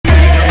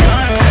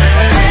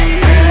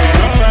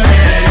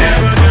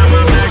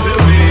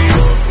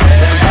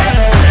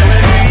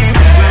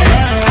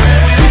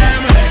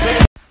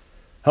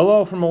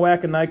Hello from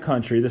Oatkan Night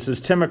Country. This is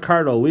Tim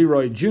McArdle,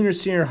 Leroy Junior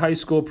Senior High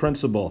School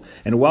Principal,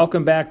 and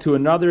welcome back to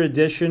another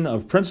edition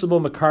of Principal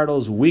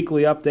McArdle's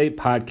Weekly Update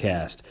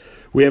Podcast.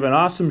 We have an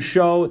awesome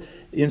show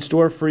in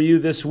store for you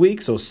this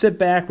week, so sit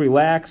back,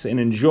 relax, and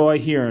enjoy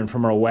hearing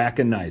from our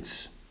Oatkan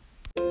Knights.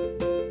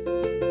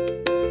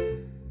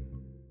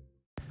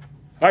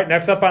 All right,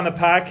 next up on the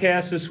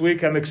podcast this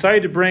week, I'm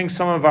excited to bring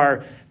some of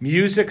our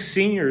music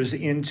seniors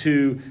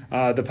into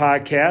the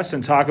podcast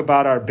and talk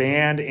about our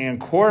band and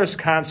chorus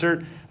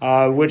concert,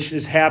 which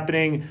is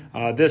happening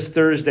this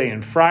Thursday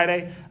and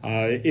Friday.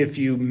 If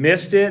you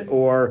missed it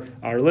or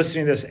are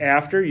listening to this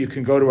after, you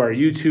can go to our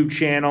YouTube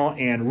channel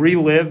and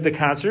relive the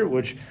concert,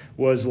 which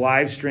was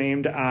live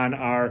streamed on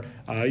our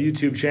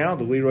YouTube channel,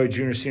 the Leroy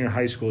Junior Senior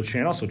High School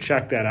channel, so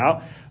check that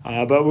out.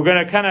 But we're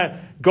going to kind of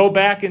go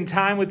back in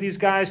time with these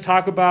guys,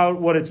 talk about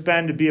what it's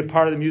been to be a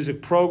part of the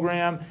music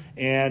program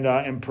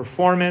and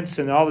performance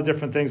and all the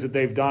different things that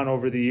they've done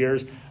over the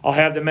years. I'll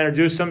have them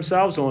introduce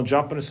themselves and we'll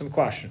jump into some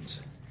questions.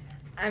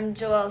 I'm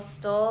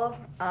Stowell.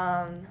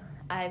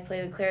 I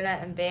play the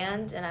clarinet and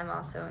band, and I'm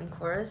also in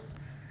chorus.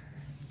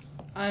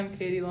 I'm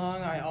Katie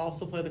Long. I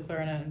also play the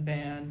clarinet and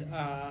band.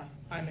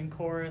 I'm in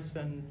chorus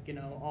and,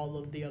 all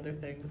of the other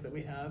things that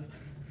we have.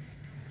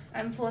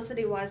 I'm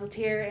Felicity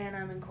Wieseltier, and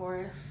I'm in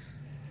chorus.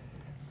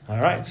 All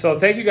right, so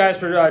thank you guys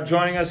for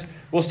joining us.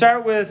 We'll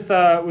start with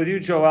you,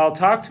 Joelle.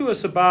 Talk to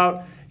us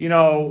about,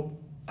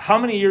 how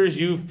many years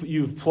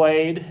you've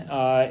played,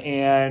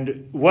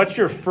 and what's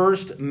your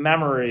first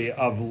memory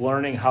of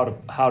learning how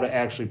to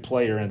actually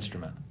play your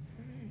instrument?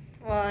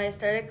 Well, I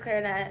started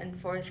clarinet in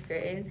 4th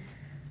grade.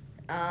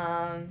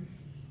 I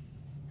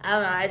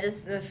don't know,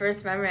 the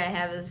first memory I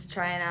have is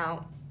trying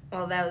out,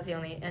 well, that was the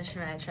only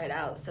instrument I tried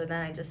out, so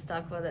then I just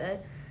stuck with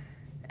it,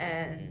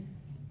 and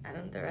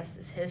the rest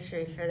is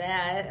history for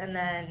that. And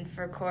then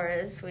for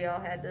chorus, we all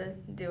had to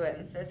do it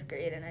in 5th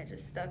grade, and I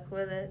just stuck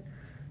with it,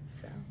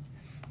 so.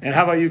 And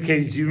how about you,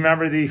 Katie? Do you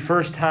remember the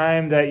first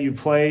time that you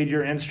played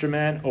your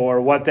instrument or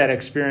what that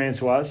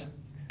experience was?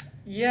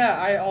 Yeah,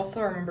 I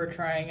also remember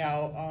trying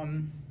out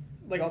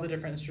all the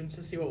different instruments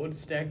to see what would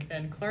stick,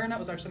 and clarinet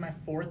was actually my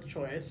 4th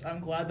choice. I'm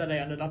glad that I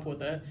ended up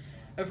with it.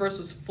 At first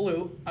was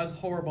flute. I was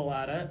horrible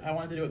at it. I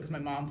wanted to do it because my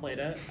mom played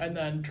it. And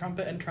then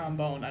trumpet and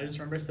trombone. I just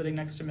remember sitting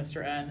next to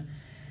Mr. N,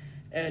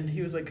 and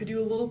he was like, could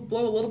you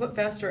blow a little bit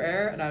faster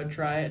air? And I would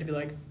try it and be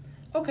like,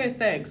 okay,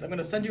 thanks. I'm going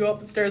to send you up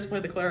the stairs to play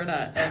the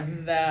clarinet.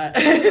 And that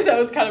that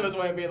was kind of his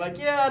way of being like,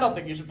 yeah, I don't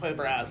think you should play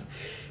brass.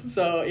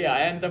 So, yeah,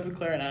 I ended up with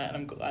clarinet, and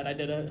I'm glad I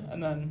did it.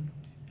 And then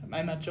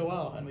I met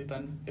Joelle, and we've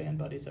been band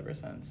buddies ever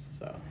since.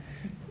 So,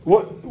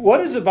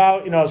 what is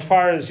about, as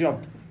far as,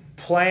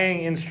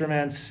 playing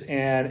instruments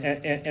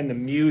and the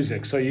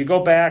music? So you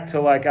go back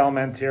to like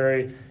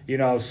elementary,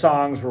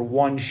 songs were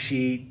one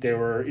sheet, they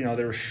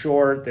were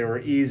short, they were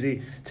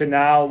easy, to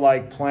now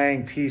like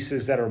playing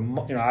pieces that are,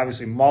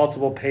 obviously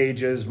multiple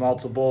pages,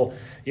 multiple,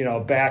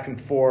 back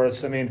and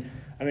forths. I mean,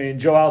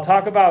 Joelle,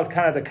 talk about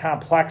kind of the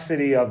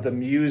complexity of the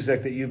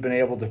music that you've been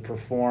able to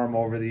perform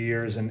over the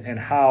years and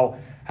how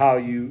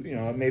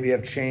you, maybe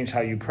have changed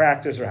how you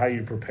practice or how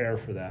you prepare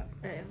for that.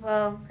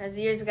 Well, as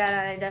years got on,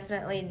 I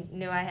definitely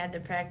knew I had to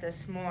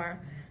practice more.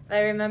 But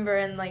I remember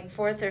in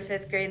 4th or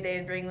 5th grade, they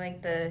would bring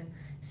the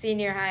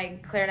senior high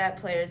clarinet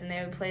players, and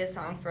they would play a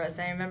song for us.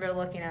 And I remember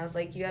looking, I was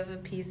like, you have a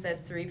piece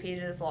that's 3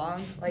 pages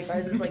long?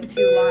 Ours is 2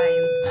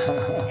 lines.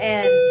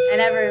 And I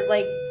never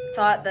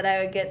thought that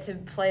I would get to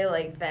play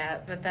like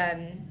that. But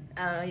then,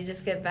 I don't know, you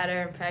just get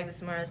better and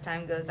practice more as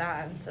time goes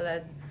on. So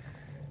that,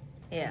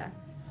 yeah.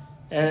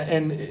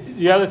 And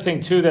the other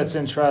thing too that's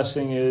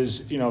interesting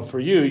is, for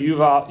you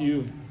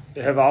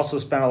have also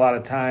spent a lot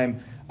of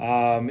time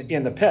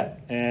in the pit,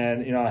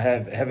 and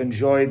have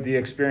enjoyed the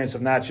experience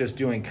of not just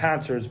doing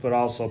concerts but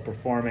also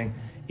performing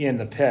in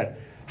the pit.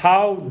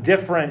 How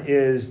different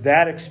is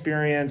that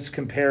experience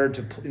compared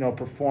to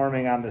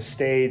performing on the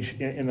stage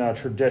in a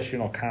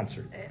traditional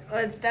concert?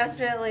 Well, it's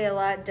definitely a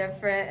lot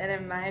different, and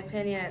in my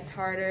opinion, it's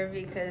harder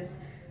because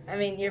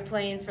you're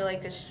playing for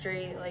a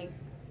straight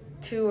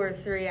 2 or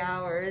 3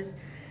 hours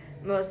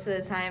most of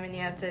the time, and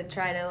you have to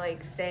try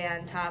to stay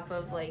on top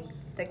of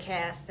the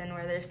cast and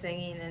where they're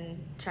singing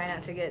and try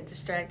not to get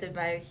distracted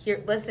by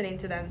listening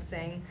to them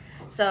sing.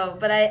 So,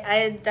 but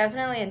I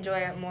definitely enjoy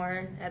it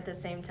more at the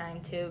same time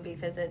too,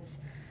 because it's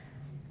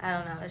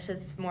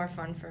just more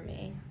fun for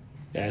me.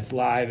 Yeah, it's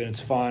live and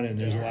it's fun and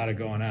there's a lot of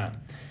going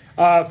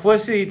on.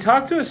 Felicity,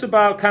 talk to us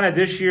about kind of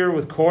this year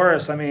with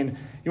chorus. You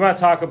want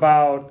to talk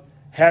about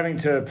having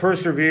to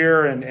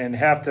persevere and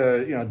have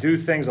to, do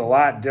things a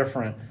lot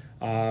different.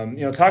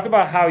 Talk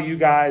about how you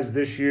guys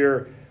this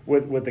year,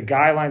 with the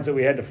guidelines that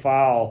we had to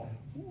follow,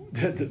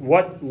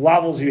 what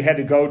levels you had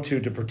to go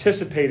to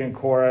participate in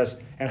chorus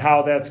and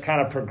how that's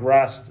kind of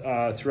progressed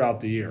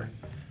throughout the year.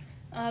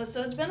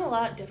 So it's been a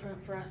lot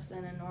different for us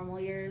than in normal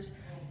years.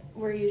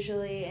 We're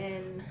usually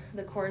in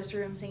the chorus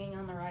room singing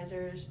on the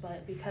risers,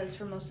 but because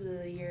for most of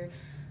the year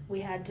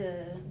we had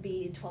to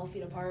be 12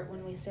 feet apart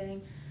when we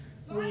sang,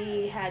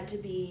 we had to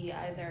be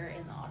either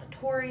in the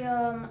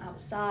auditorium,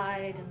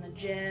 outside, in the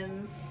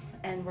gym,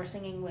 and we're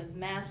singing with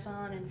masks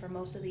on, and for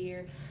most of the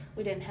year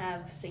we didn't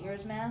have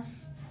singers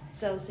masks.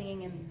 So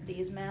singing in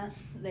these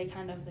masks, they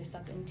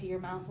suck into your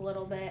mouth a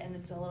little bit, and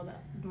it's a little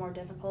bit more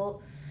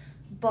difficult.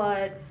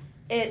 But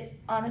it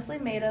honestly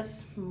made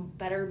us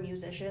better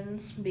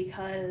musicians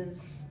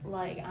because,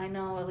 like, I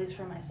know, at least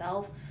for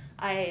myself,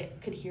 I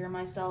could hear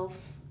myself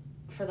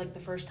for, like, the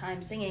first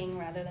time singing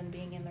rather than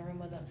being in the room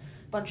with a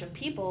bunch of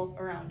people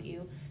around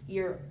you.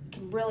 You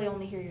can really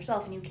only hear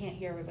yourself, and you can't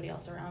hear everybody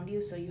else around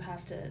you, so you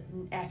have to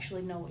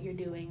actually know what you're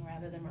doing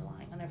rather than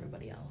relying on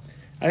everybody else.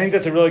 I think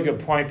that's a really good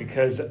point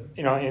because,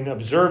 you know, in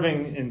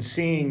observing and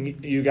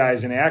seeing you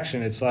guys in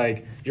action, it's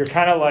like you're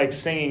kind of like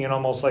singing in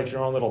almost like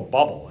your own little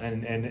bubble.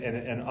 And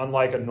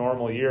unlike a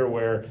normal year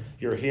where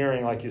you're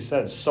hearing, like you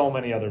said, so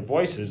many other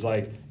voices,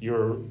 like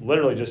you're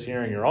literally just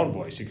hearing your own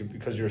voice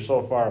because you're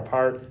so far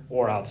apart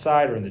or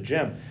outside or in the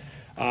gym.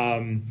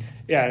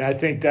 Yeah, and I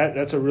think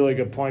that's a really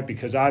good point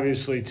because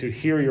obviously to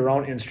hear your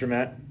own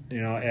instrument,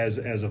 you know, as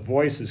a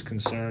voice is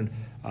concerned,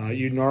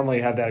 you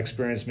normally have that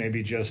experience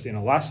maybe just in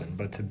a lesson,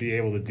 but to be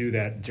able to do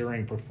that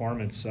during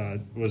performance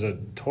was a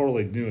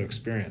totally new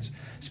experience.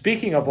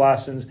 Speaking of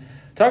lessons,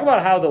 talk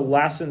about how the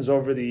lessons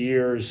over the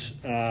years,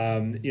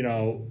 you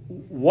know,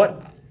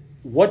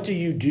 what do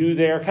you do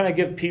there? Kind of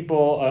give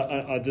people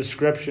a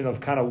description of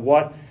kind of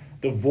what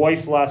the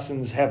voice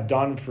lessons have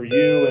done for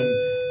you and,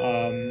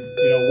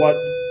 you know, what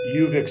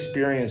you've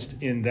experienced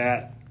in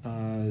that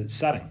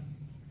setting.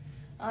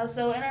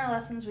 So in our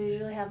lessons, we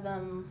usually have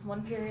them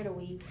one period a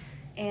week.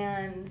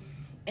 And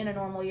in a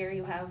normal year,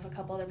 you have a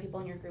couple other people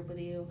in your group with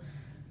you.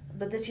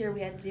 But this year, we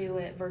had to do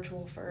it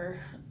virtual for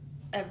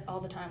all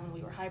the time when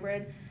we were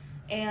hybrid.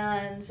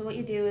 And so what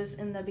you do is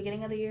in the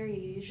beginning of the year, you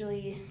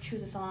usually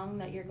choose a song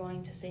that you're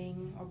going to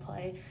sing or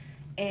play.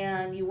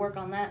 And you work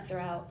on that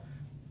throughout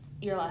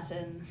your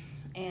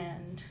lessons.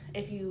 And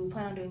if you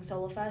plan on doing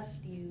Solo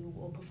Fest, you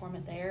will perform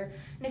it there.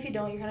 And if you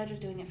don't, you're kind of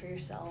just doing it for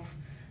yourself.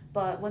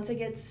 But once it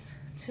gets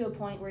to a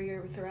point where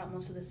you're throughout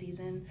most of the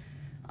season,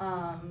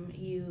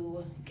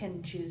 you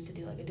can choose to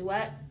do like a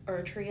duet or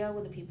a trio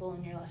with the people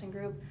in your lesson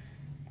group.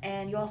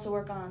 And you also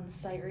work on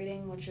sight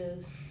reading, which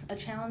is a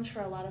challenge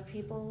for a lot of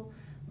people,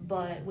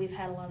 but we've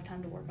had a lot of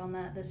time to work on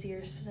that this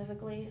year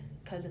specifically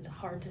because it's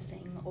hard to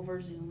sing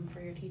over Zoom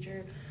for your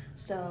teacher.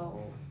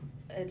 So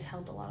it's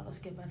helped a lot of us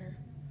get better.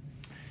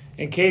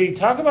 And Katie,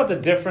 talk about the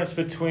difference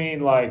between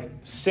like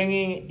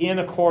singing in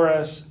a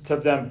chorus to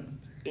them,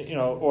 you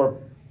know, or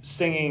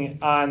singing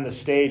on the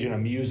stage in a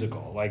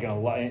musical, like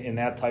in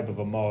that type of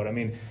a mode. I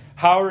mean,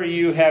 how are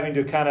you having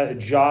to kind of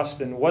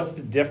adjust, and what's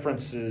the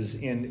differences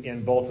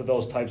in both of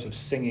those types of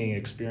singing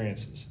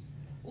experiences?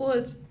 Well,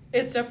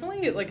 it's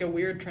definitely like a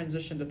weird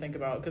transition to think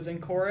about because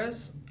in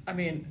chorus, I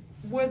mean,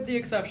 with the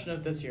exception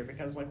of this year,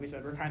 because like we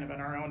said, we're kind of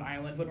in our own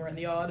island when we're in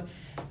the odd,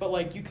 but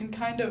like you can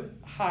kind of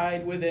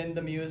hide within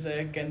the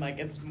music and like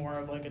it's more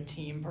of like a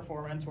team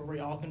performance where we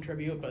all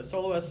contribute, but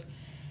soloists,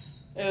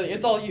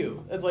 it's all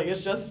you. It's like,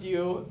 it's just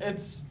you.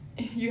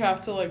 You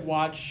have to like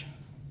watch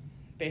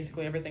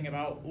basically everything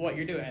about what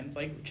you're doing. It's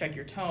like, check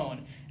your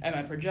tone. Am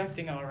I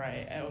projecting all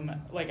right?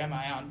 Am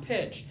I on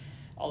pitch?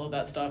 All of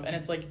that stuff. And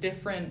it's like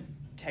different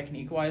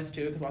technique-wise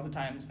too, because lots of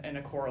times in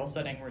a choral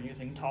setting we're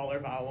using taller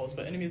vowels,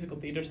 but in a musical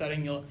theater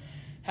setting you'll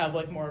have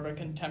like more of a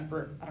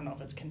contemporary, I don't know if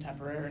it's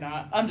contemporary or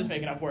not, I'm just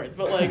making up words,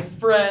 but like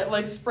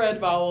spread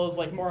vowels,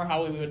 like more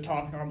how we would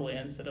talk normally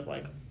instead of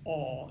like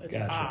oh, it's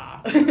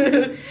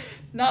gotcha.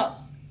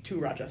 Not too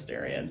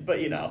Rochesterian, but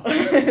you know,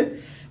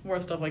 more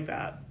stuff like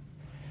that.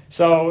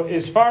 So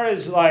as far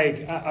as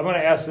like, I'm going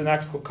to ask the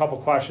next couple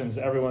questions.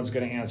 Everyone's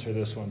going to answer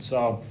this one.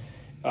 So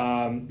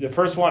the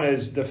first one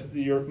is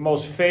your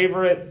most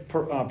favorite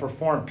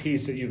performed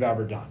piece that you've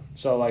ever done.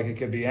 So like it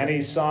could be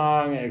any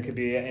song, it could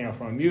be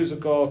from a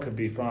musical, it could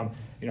be from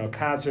a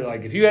concert.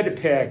 Like if you had to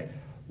pick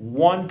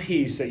one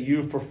piece that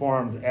you've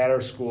performed at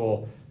our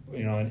school,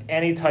 in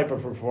any type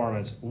of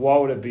performance, what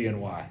would it be and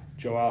why?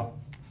 Joelle?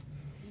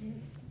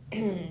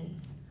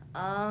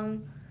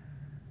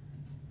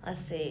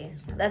 Let's see.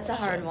 That's a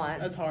hard one.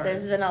 That's hard.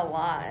 There's been a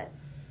lot,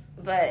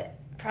 but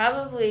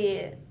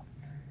probably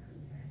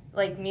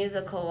like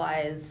musical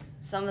wise,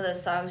 some of the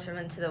songs from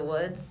Into the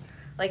Woods,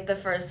 like the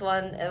first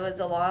one, is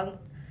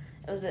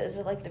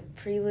it like the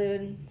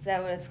prelude? Is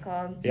that what it's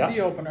called? Yeah. The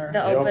opener.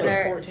 The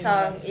opener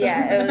song. Minutes.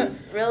 Yeah, it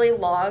was really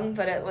long,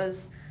 but it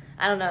was,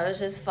 I don't know, it was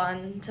just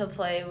fun to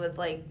play with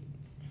like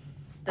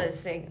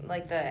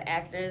the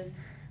actors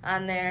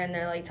on there, and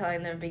they're like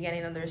telling the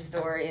beginning of their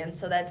story, and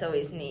so that's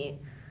always neat.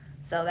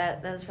 So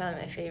that was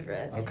probably my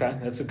favorite. Okay,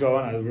 that's a good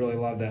one. I really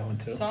love that one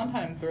too.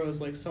 Sondheim throws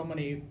like so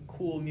many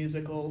cool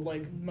musical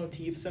like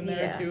motifs in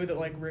there too that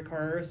like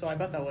recur. So I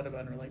bet that would have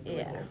been really cool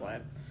to play.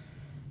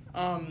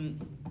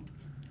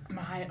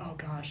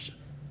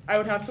 I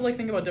would have to like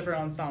think about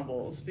different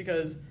ensembles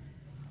because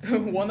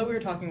one that we were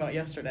talking about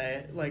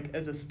yesterday like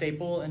is a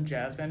staple in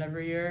jazz band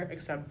every year.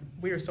 Except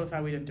we were so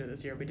sad we didn't do it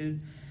this year. We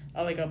did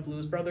a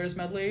Blues Brothers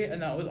medley,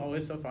 and that was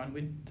always so fun.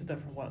 We did that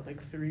for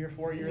 3 or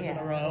 4 years in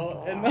a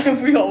row,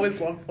 and we always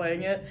loved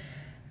playing it.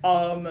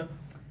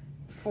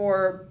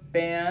 For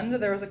band,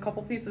 there was a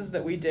couple pieces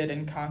that we did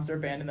in concert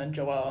band, and then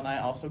Joelle and I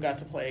also got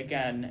to play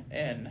again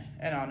in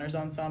an honors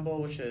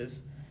ensemble, which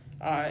is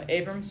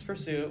Abram's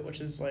Pursuit, which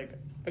is like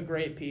a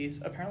great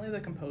piece. Apparently the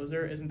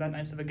composer isn't that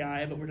nice of a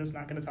guy, but we're just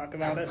not going to talk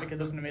about it because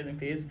it's an amazing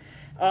piece.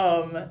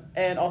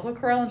 And also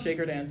Chorale and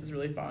Shaker Dance is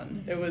really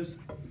fun. It was,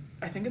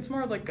 I think it's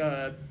more of like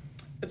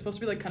it's supposed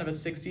to be like kind of a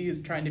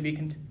 60s trying to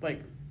be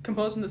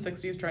composed in the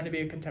 60s trying to be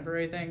a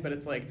contemporary thing, but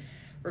it's like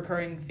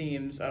recurring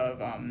themes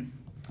of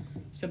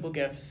simple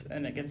gifts,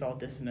 and it gets all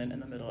dissonant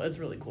in the middle. It's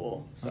really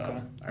cool. So Okay.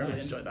 I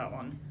really enjoyed that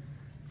one.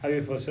 How do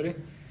you, Felicity?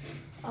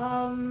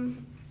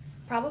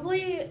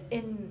 Probably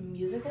in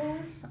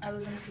musicals, I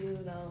was in a few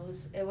of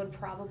those. It would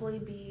probably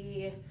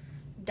be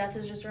Death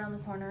is Just Around the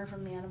Corner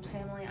from the Addams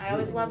Family. I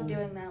always loved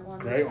doing that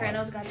one. The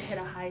Sopranos got to hit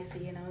a high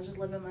C, and I was just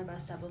living my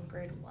best 7th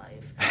grade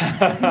life.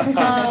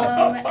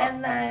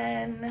 And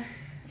then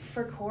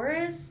for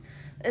chorus,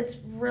 it's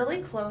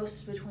really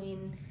close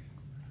between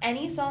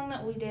any song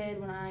that we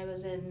did when I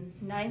was in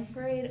 9th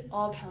grade,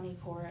 all county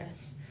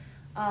chorus.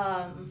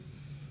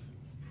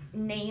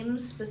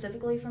 Names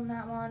specifically from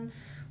that one.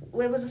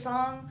 It was a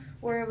song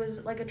where it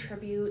was like a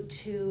tribute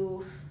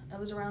to, it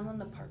was around when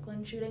the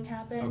Parkland shooting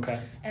happened. Okay.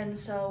 And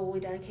so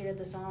we dedicated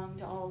the song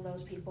to all of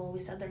those people.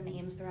 We said their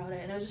names throughout it,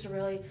 and it was just a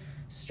really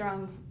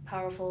strong,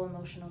 powerful,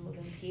 emotional,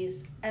 moving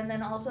piece. And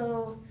then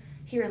also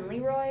here in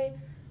Leroy,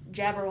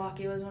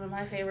 Jabberwocky was one of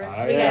my favorites.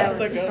 Oh, yeah. That's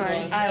a good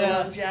one. I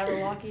love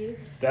Jabberwocky.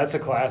 That's a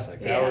classic.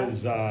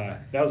 Yeah.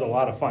 That was a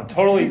lot of fun.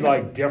 Totally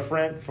like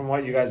different from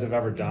what you guys have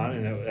ever done,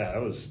 and that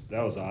was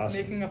awesome.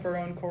 Making up our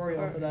own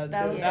choreo for that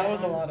too. Was That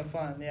was a fun. lot of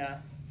fun, yeah.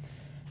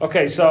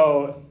 Okay,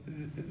 so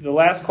the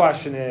last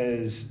question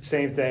is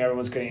same thing.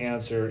 Everyone's going to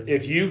answer.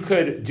 If you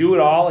could do it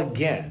all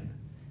again,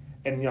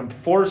 and I'm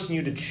forcing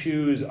you to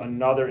choose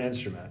another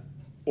instrument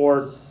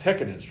or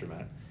pick an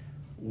instrument,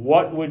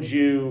 what would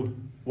you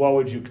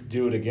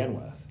do it again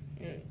with?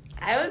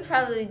 I would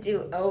probably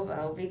do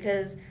oboe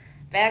because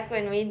back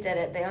when we did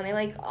it, they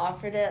only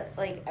offered it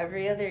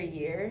every other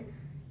year.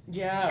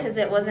 Yeah. Because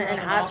it wasn't an on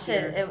and off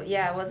option.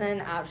 year. It wasn't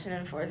an option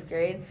in 4th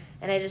grade,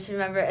 and I just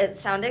remember it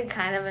sounded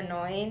kind of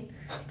annoying.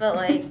 But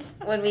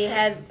when we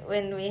had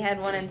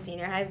one in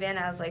senior high band,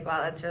 I was like,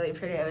 wow, that's really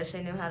pretty. I wish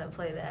I knew how to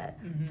play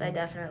that. Mm-hmm. So I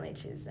definitely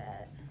choose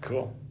that.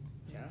 Cool.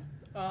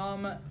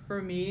 Yeah.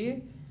 For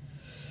me,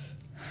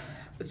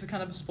 this is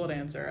kind of a split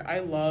answer. I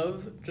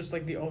love just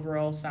the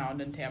overall sound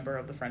and timbre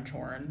of the French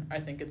horn. I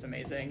think it's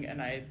amazing,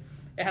 and it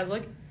has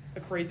a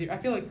crazy. I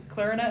feel like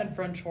clarinet and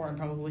French horn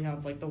probably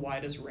have the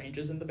widest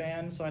ranges in the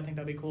band, so I think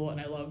that'd be cool.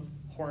 And I love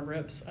horn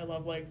rips. I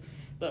love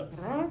the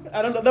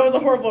I don't know, that was a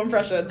horrible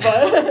impression,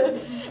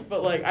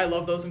 but I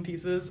love those in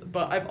pieces.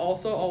 But I've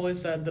also always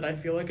said that I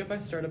feel like if I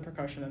started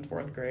percussion in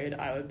 4th grade,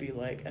 I would be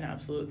an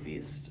absolute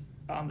beast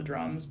on the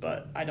drums.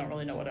 But I don't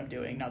really know what I'm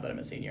doing now that I'm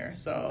a senior.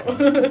 So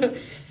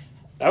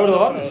I would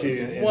love to see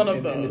you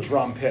in the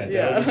drum pit.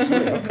 Yeah. That would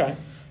be sweet. Okay.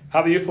 How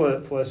about you,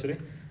 Felicity?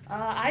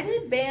 I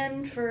did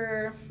band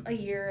for a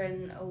year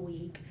and a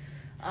week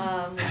when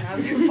I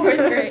was in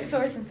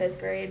 4th and 5th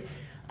grade.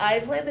 I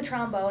played the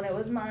trombone. It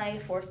was my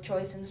 4th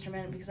choice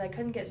instrument because I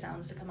couldn't get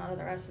sounds to come out of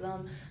the rest of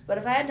them. But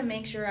if I had to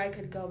make sure I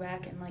could go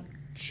back and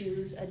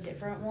choose a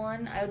different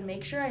one, I would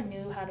make sure I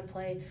knew how to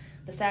play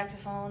the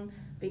saxophone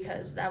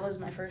because that was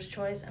my first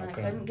choice, and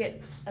Okay. I couldn't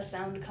get a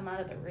sound to come out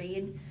of the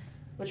reed,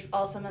 which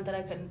also meant that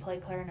I couldn't play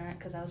clarinet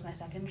because that was my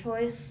second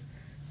choice.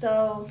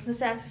 So the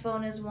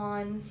saxophone is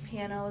one,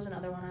 piano is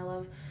another one. I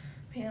love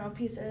piano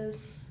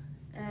pieces,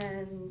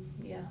 and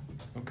yeah.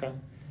 Okay.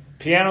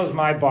 Piano's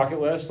my bucket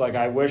list.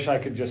 I wish I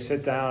could just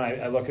sit down.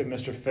 I look at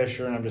Mr.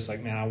 Fisher and I'm just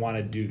man, I want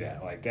to do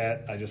that.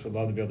 That. I just would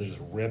love to be able to just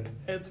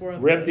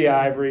rip the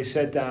ivory,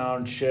 sit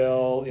down,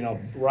 chill,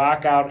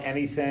 rock out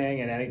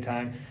anything at any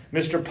time.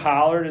 Mr.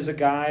 Pollard is a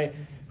guy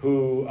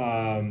who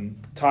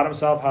taught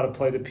himself how to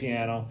play the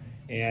piano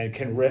and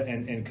can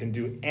and can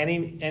do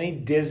any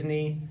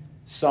Disney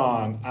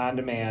song on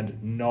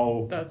demand,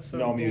 no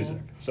music.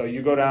 So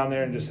you go down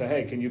there and just say,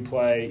 hey, can you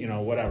play,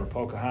 whatever,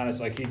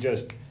 Pocahontas?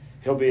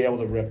 He'll be able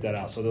to rip that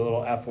out. So the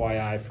little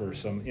FYI for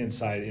some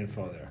inside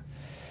info there.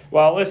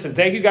 Well, listen,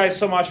 thank you guys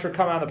so much for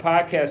coming on the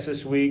podcast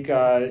this week.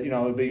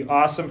 It'd be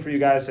awesome for you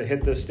guys to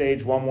hit the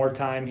stage one more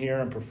time here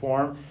and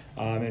perform.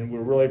 And we're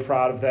really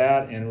proud of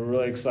that, and we're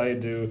really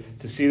excited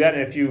to see that.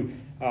 And if you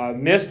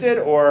missed it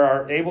or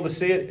are able to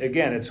see it,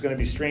 again, it's going to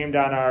be streamed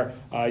on our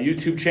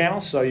YouTube channel,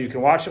 so you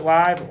can watch it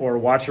live or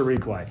watch a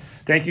replay.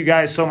 Thank you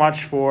guys so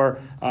much for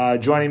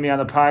joining me on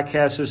the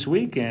podcast this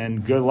week,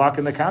 and good luck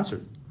in the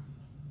concert.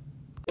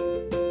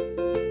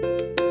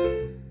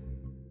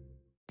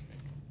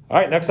 All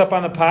right, next up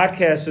on the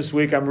podcast this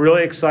week, I'm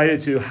really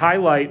excited to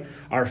highlight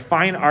our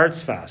Fine Arts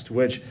Fest,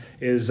 which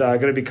is going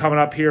to be coming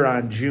up here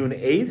on June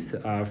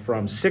 8th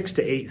from 6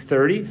 to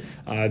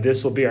 8:30.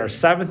 This will be our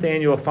 7th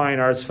annual Fine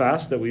Arts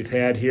Fest that we've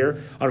had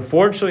here.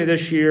 Unfortunately,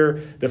 this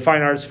year, the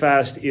Fine Arts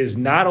Fest is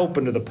not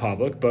open to the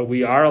public, but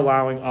we are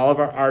allowing all of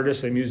our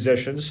artists and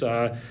musicians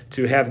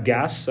to have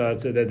guests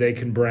that they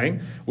can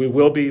bring. We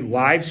will be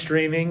live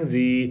streaming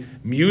the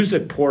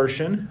music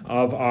portion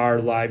of our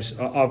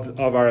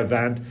of our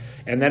event,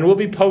 and then we'll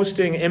be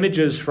posting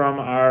images from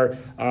our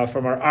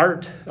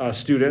art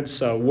students'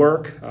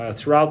 work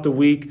throughout the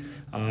week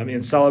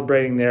in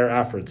celebrating their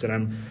efforts. And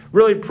I'm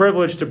really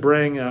privileged to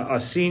bring a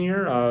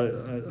senior,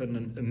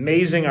 an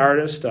amazing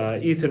artist,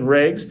 Ethan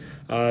Riggs,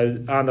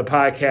 on the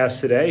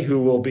podcast today, who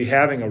will be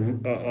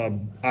having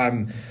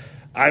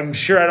I'm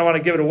sure I don't want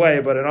to give it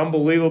away, but an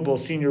unbelievable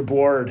senior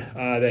board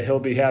that he'll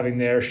be having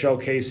there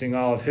showcasing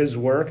all of his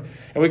work.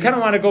 And we kind of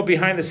want to go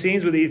behind the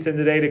scenes with Ethan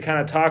today to kind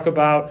of talk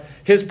about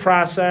his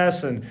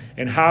process and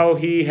how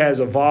he has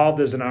evolved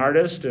as an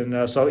artist.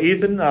 And so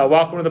Ethan,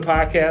 welcome to the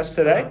podcast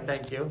today.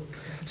 Thank you.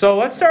 So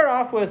let's start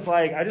off with,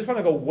 I just want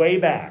to go way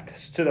back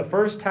to the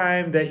first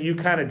time that you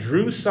kind of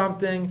drew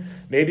something.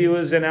 Maybe it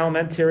was in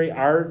elementary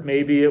art,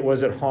 maybe it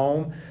was at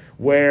home,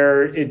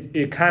 where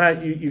it kind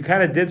of you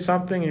kind of did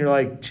something and you're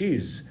like,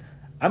 geez,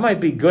 I might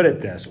be good at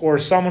this. Or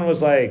someone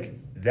was like,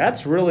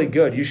 that's really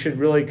good. You should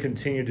really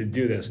continue to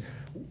do this.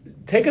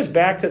 Take us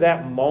back to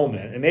that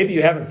moment. And maybe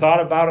you haven't thought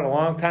about it in a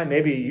long time.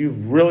 Maybe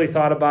you've really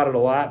thought about it a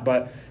lot.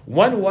 But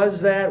when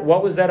was that?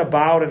 What was that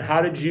about? And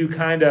how did you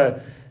kind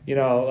of,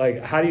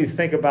 how do you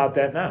think about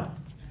that now?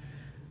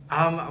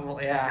 Well,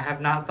 yeah, I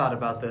have not thought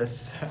about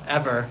this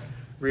ever,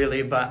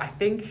 really. But I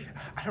think,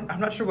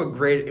 I'm not sure what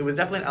grade. It was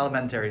definitely in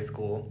elementary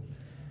school.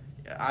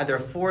 Either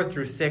 4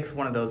 through 6,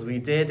 one of those. We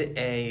did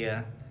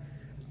a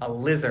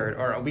lizard,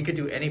 or we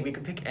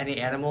could pick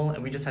any animal,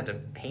 and we just had to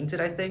paint it,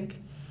 I think.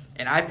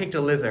 And I picked a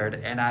lizard,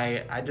 and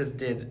I just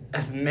did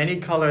as many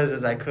colors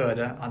as I could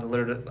on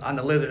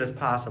the lizard as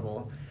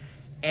possible.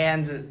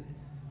 And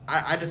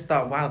I just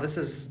thought, wow,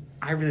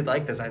 I really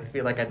like this. I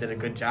feel like I did a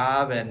good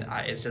job, and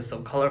it's just so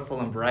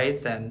colorful and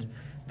bright. And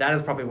that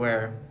is probably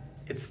where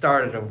it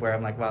started, of where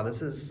I'm like, wow,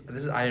 this is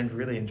I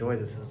really enjoy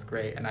this. This is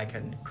great, and I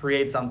can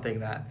create something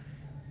that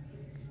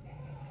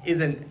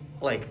isn't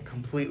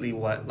completely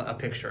what a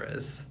picture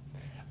is.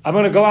 I'm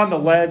going to go on the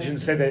ledge and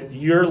say that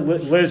your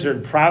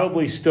lizard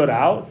probably stood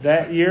out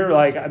that year.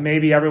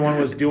 Maybe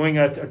everyone was doing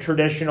a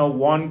traditional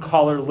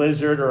one-color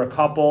lizard or a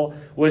couple.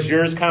 Was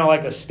yours kind of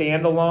like a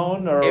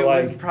standalone? Or it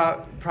was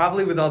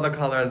probably with all the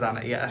colors on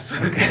it, yes.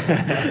 Okay.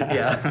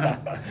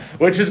 Yeah.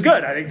 Which is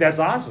good. I think that's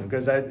awesome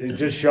because it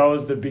just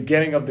shows the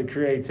beginning of the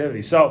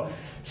creativity. So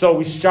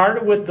we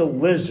started with the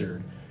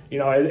lizard,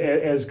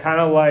 as kind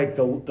of like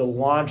the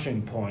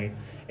launching point.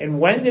 And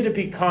when did it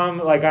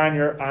become, on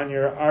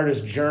your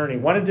artist journey,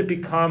 when did it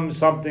become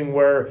something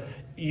where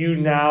you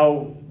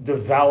now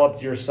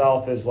developed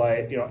yourself as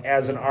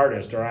as an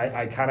artist, or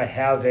I kind of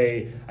have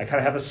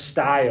a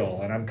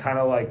style, and I'm kind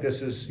of like,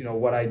 this is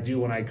what I do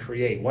when I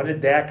create? When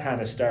did that kind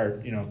of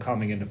start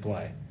coming into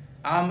play?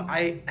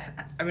 I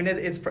mean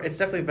it's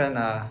definitely been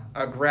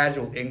a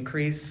gradual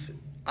increase.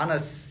 On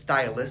a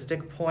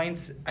stylistic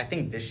point, I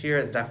think this year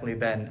has definitely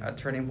been a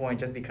turning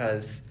point, just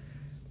because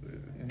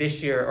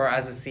this year, or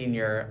as a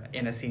senior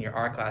in a senior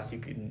art class,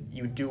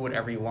 you do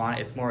whatever you want.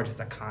 It's more just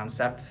a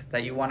concept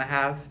that you want to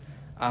have,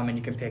 and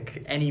you can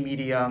pick any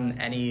medium,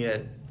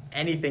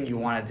 anything you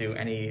want to do,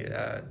 any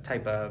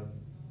type of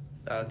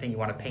thing you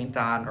want to paint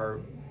on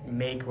or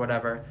make,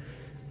 whatever.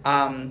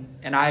 And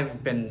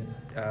I've been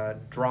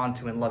drawn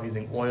to and love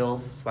using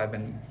oils, so I've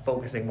been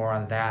focusing more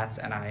on that,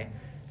 and I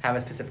have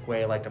a specific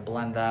way I like to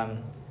blend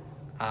them.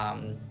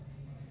 And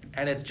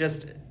it's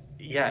just,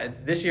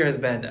 this year has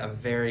been a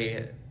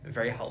very,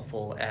 very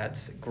helpful at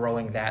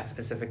growing that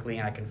specifically,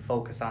 and I can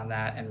focus on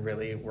that and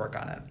really work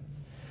on it.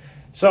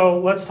 So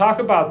let's talk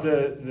about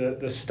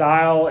the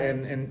style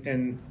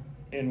and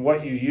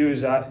what you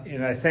use.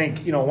 And I think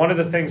one of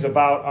the things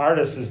about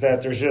artists is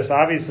that there's just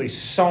obviously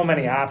so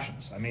many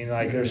options. I mean,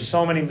 there's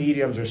so many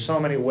mediums, there's so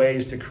many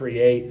ways to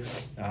create.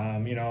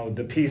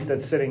 The piece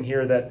that's sitting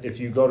here, that if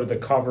you go to the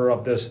cover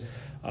of this,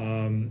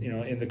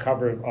 in the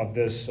cover of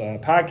this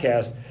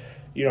podcast,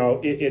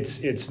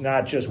 it's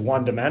not just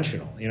one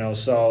dimensional,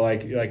 so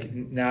like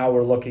now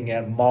we're looking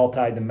at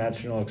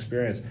multi-dimensional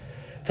experience.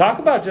 Talk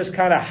about just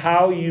kind of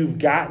how you've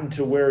gotten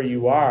to where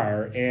you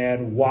are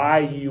and why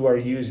you are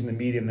using the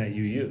medium that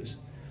you use.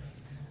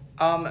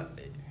 When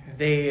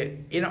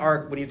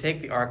you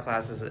take the art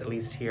classes, at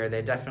least here,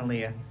 they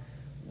definitely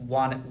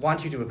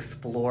want you to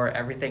explore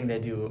everything. They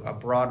do a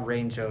broad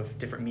range of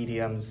different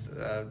mediums,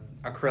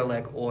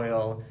 acrylic,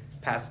 oil,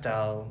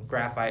 pastel,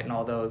 graphite, and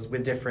all those,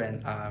 with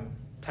different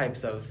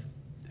types of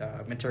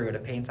material to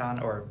paint on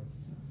or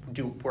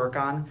do work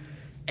on.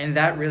 And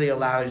that really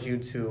allows you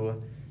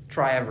to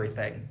try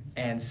everything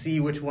and see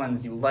which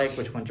ones you like,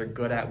 which ones you're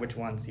good at, which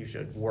ones you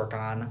should work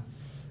on.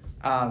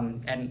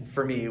 And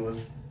for me, it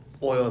was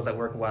oils that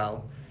work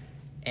well.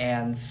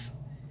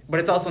 But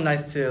it's also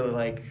nice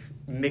to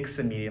mix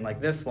a medium.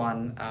 Like this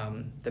one,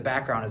 the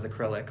background is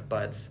acrylic,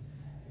 but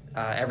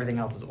everything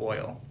else is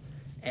oil.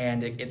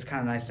 And it's kind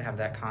of nice to have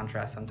that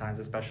contrast sometimes,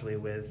 especially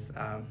with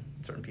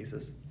certain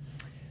pieces.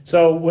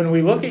 So when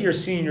we look at your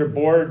senior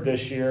board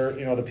this year,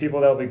 the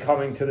people that will be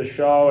coming to the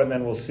show, and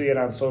then we'll see it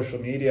on social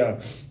media,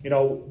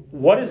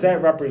 what does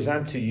that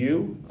represent to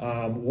you?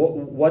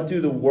 What do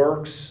the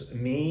works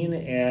mean?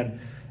 And,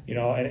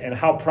 and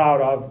how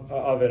proud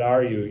of it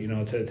are you,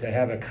 to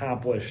have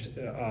accomplished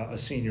a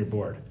senior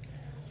board?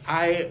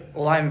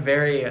 I'm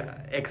very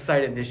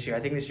excited this year. I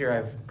think this year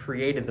I've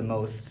created the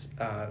most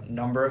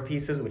number of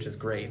pieces, which is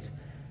great,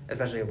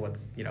 especially of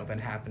what's, been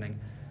happening.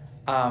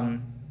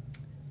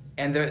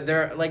 And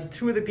they're like,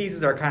 two of the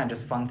pieces are kind of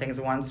just fun things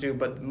I wanted to do,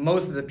 but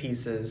most of the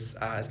pieces,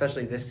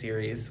 especially this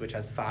series, which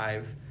has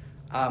 5,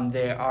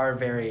 they are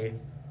very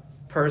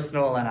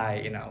personal, and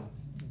I,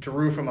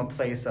 drew from a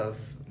place of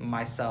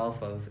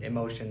myself, of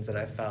emotions that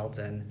I felt,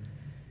 and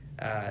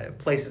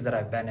places that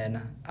I've been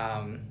in,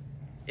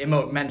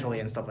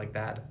 mentally and stuff like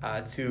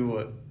that,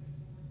 to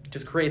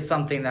just create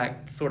something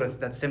that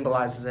that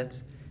symbolizes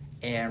it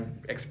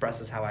and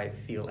expresses how I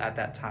feel at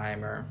that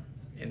time or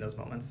in those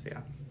moments.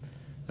 Yeah.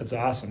 That's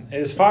awesome.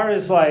 As far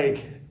as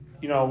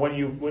when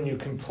you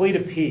complete a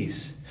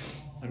piece,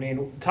 I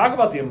mean, talk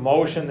about the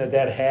emotion that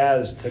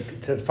has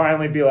to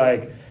finally be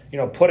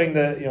putting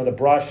the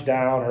brush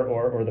down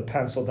or the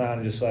pencil down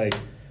and just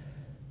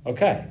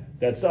okay,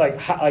 that's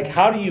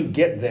how do you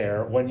get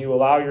there when you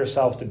allow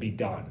yourself to be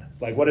done?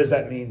 What does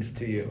that mean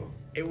to you?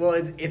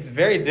 It's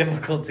very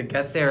difficult to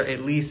get there.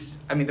 At least,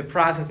 I mean, the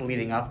process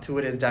leading up to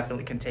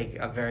it can take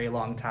a very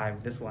long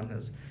time. This one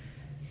has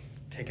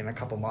taken a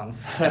couple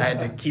months, and I had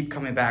to keep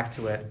coming back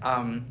to it.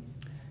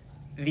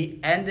 The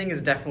ending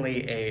is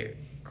definitely a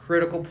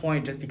critical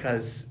point, just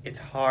because it's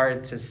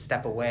hard to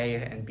step away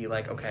and be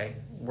okay,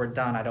 we're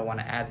done. I don't want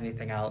to add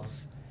anything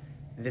else.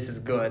 This is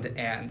good.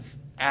 And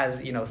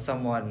as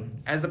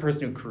the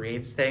person who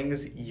creates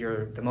things,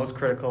 you're the most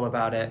critical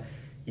about it.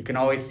 You can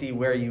always see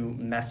where you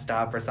messed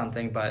up or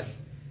something,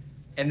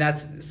 and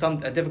that's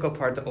a difficult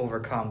part to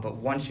overcome. But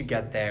once you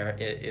get there,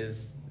 it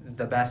is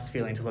the best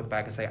feeling to look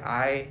back and say,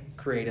 I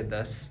created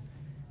this,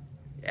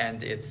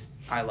 and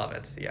I love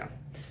it. Yeah.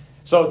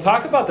 So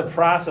talk about the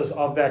process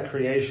of that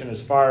creation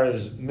as far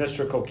as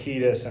Mr.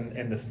 Kokitis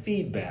and the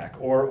feedback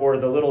or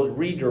the little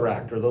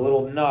redirect or the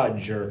little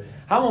nudge, or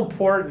how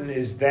important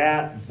is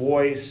that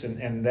voice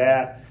and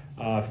that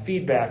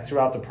feedback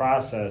throughout the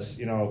process,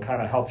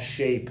 kind of help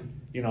shape,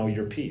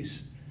 your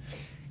piece?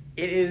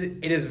 It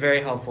is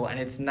very helpful, and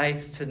it's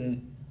nice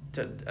to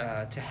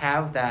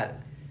have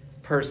that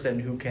person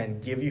who can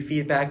give you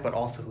feedback, but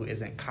also who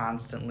isn't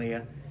constantly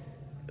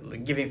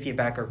giving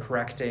feedback or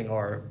correcting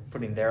or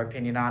putting their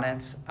opinion on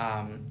it.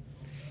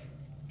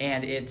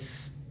 And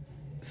it's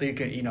so you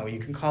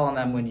can call on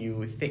them when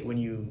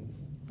you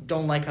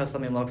don't like how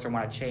something looks or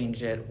want to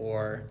change it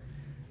or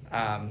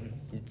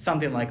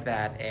something like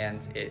that,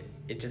 and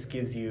it just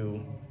gives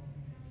you.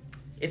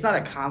 It's not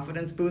a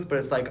confidence boost, but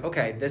it's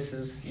okay, this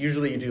is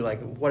usually you do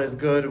what is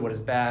good, what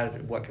is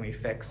bad, what can we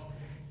fix.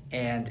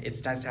 And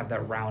it's nice to have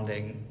that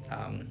rounding.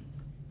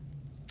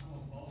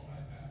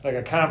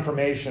 A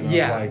confirmation of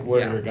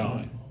where you're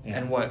going. Yeah.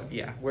 And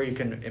where you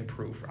can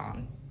improve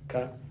on.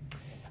 Okay.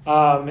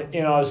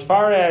 As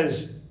far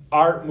as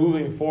art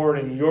moving forward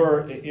in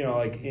your,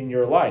 in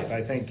your life,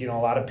 I think, a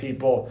lot of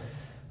people,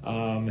 they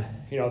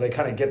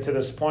kind of get to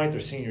this point, their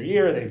senior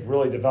year, they've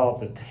really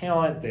developed a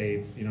talent,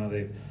 they've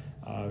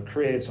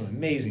created some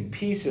amazing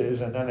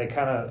pieces, and then they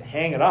kind of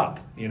hang it up,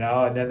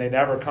 and then they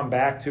never come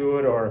back to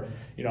it, or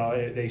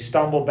they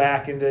stumble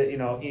back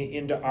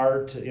into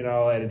art,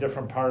 at a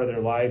different part of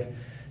their life.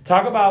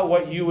 Talk about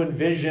what you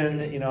envision,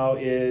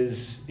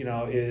 is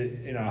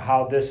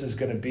how this is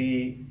going to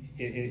be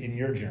in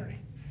your journey.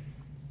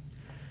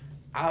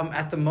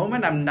 At the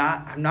moment, I'm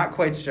not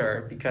quite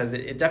sure, because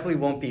it definitely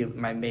won't be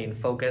my main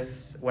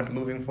focus when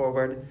moving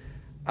forward,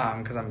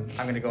 because I'm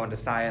going to go into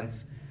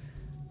science.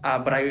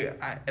 But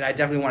I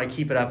definitely want to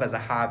keep it up as a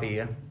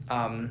hobby.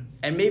 And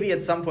maybe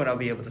at some point I'll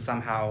be able to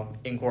somehow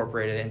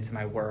incorporate it into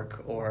my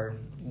work or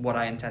what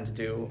I intend to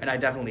do. And I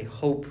definitely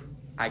hope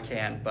I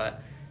can,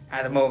 but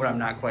at the moment I'm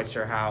not quite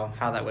sure how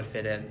that would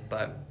fit in.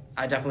 But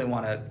I definitely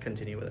want to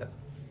continue with it.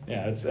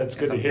 Yeah, that's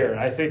good to hear.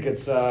 I think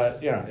it's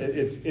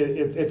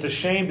it's a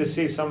shame to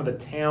see some of the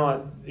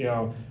talent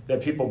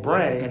that people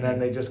bring, and then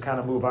they just kind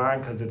of move on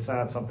because it's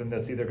not something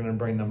that's either going to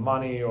bring them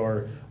money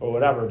or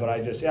whatever. But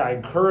I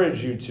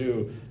encourage you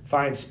to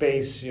find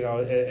space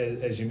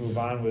as you move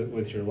on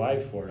with your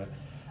life for it.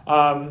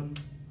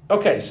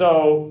 Okay,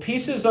 so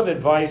pieces of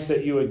advice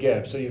that you would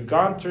give. So you've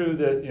gone through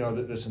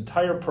this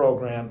entire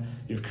program.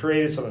 You've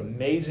created some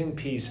amazing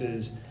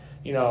pieces.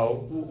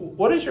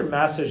 What is your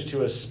message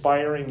to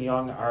aspiring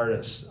young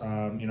artists?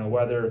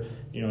 Whether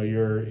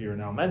you're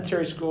in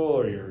elementary school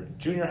or you're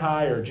junior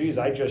high, or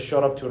I just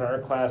showed up to an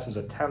art class as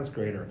a 10th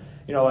grader.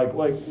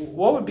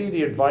 What would be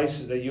the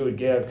advice that you would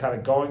give, kind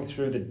of going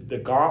through the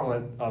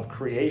gauntlet of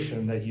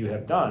creation that you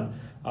have done,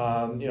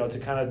 to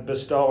kind of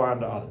bestow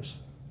onto others?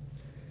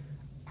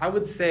 I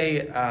would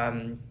say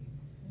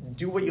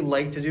do what you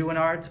like to do in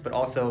art, but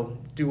also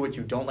do what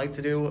you don't like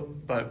to do,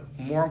 but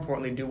more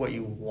importantly, do what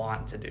you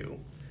want to do.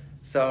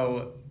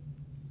 So,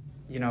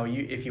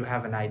 if you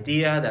have an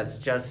idea that's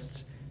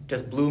just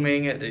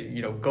blooming,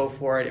 go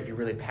for it. If you're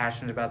really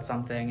passionate about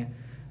something,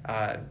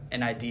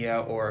 an idea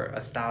or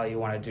a style you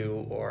want to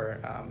do, or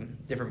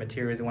different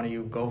materials you want to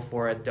use, go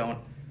for it. Don't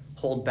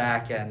hold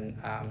back, and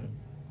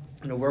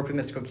work with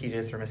Mr.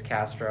 Kokitis or Ms.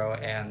 Castro,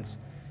 and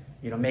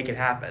make it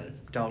happen.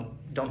 Don't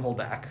hold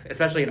back,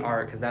 especially in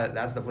art, because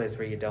that's the place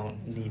where you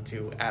don't need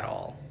to at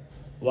all.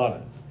 Love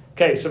it.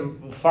 Okay,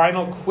 some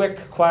final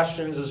quick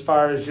questions as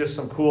far as just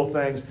some cool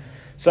things.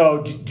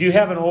 So do you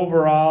have an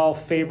overall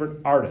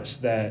favorite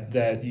artist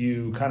that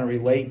you kind of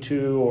relate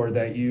to, or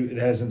that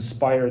has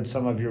inspired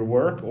some of your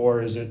work,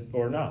 or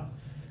no?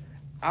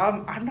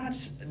 I'm not.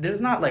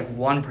 There's not like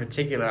one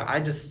particular.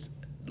 I just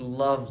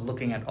love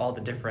looking at all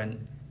the different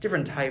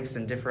types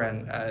and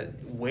different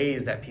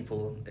ways that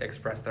people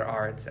express their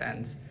arts,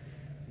 and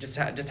just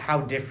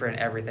how different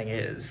everything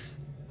is.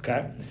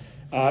 Okay.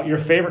 Your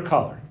favorite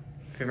color?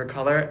 Favorite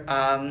color?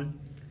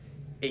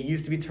 It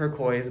used to be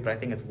turquoise, but I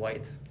think it's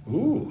white.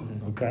 Ooh,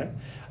 okay.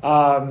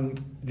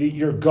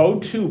 Your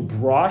go-to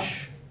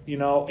brush,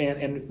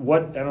 and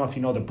what, I don't know if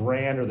you know the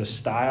brand or the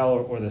style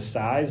or the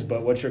size,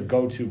 but what's your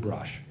go-to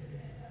brush?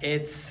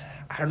 I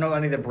don't know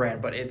any of the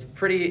brand, but it's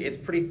pretty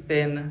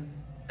thin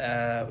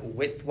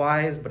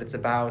width-wise, but it's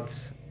about,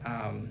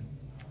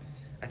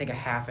 I think, a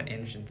half an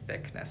inch in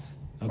thickness.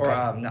 Okay.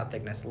 Or not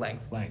thickness,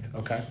 length. Length,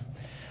 okay.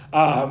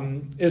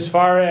 As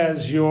far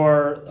as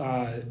your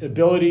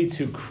ability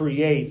to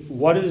create,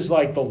 what is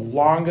like the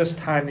longest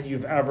time that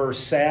you've ever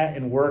sat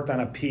and worked on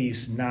a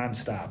piece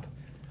nonstop?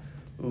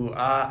 Ooh,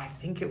 I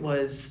think it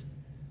was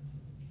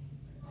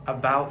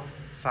about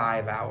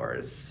 5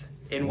 hours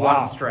in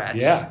one stretch.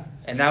 Yeah.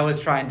 And that was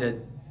trying to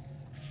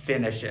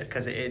finish it,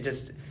 because it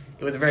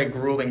was a very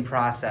grueling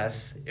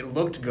process. It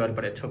looked good,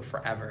 but it took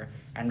forever.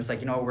 And I'm just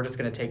like, we're just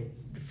going to take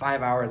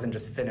 5 hours and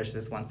just finish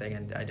this one thing,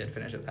 and I did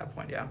finish at that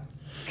point, yeah.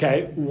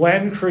 Okay,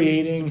 when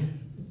creating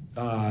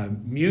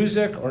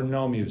music or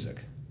no music?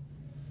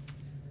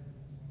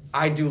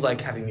 I do like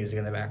having music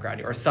in the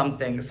background, or some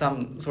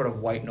sort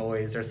of white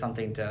noise or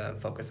something to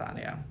focus on,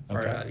 yeah.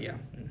 Okay.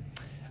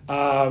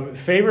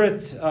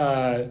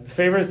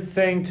 Favorite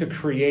thing to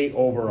create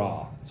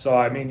overall? So,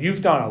 I mean,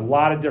 you've done a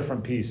lot of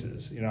different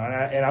pieces,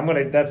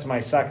 that's my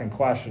second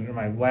question, or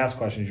my last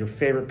question, is your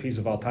favorite piece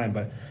of all time.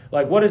 But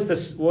like,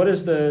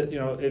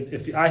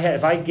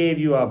 if I gave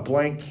you a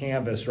blank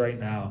canvas right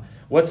now,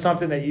 what's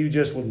something that you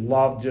just would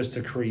love just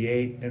to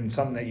create, and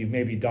something that you've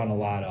maybe done a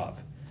lot of?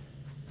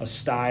 A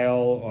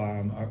style,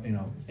 or,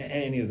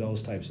 any of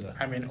those types of.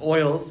 I mean,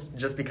 oils,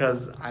 just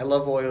because I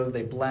love oils.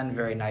 They blend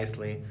very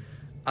nicely.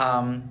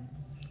 I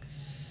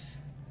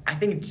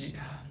think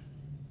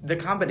the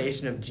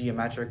combination of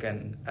geometric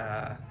and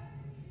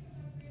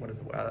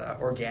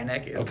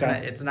organic is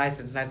okay. It's nice.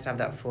 It's nice to have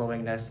that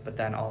flowingness, but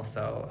then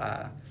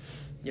also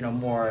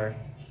more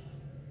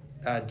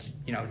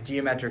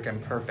geometric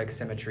and perfect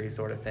symmetry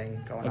sort of thing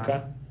going on.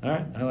 Okay, all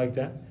right, I like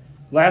that.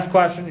 Last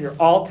question: your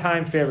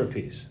all-time favorite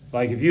piece.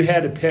 Like, if you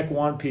had to pick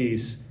one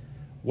piece,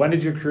 when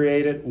did you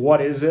create it?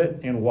 What is it,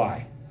 and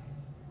why?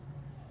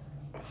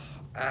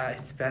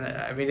 It's been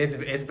a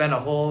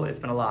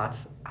lot.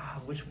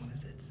 Which one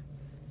is it?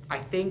 I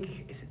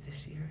think, is it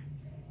this year?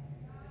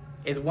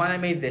 It's one I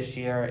made this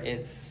year.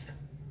 It's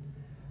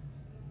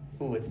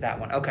that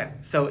one. Okay,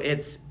 so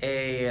it's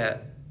I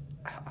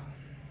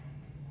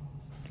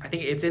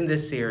think it's in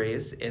this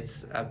series.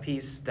 It's a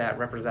piece that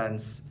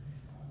represents.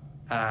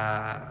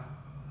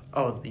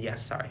 Oh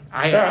yes, sorry.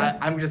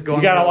 I'm just going.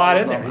 You got a lot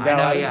in there.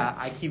 Yeah.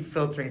 I keep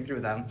filtering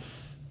through them.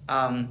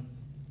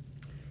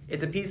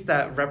 It's a piece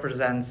that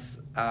represents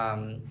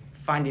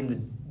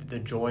finding the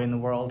joy in the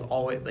world.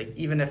 Always, like,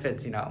 even if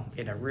it's in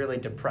a really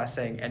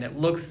depressing, and it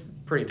looks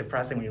pretty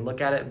depressing when you look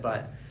at it,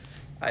 but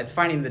it's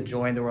finding the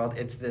joy in the world.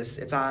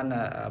 It's on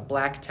a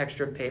black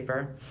textured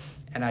paper,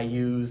 and I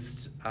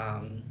used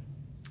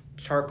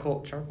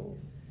charcoal.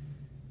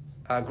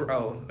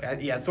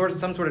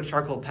 Some sort of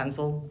charcoal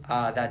pencil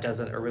that does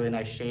a really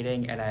nice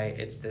shading, and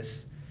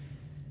it's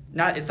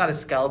not a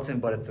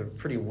skeleton, but it's a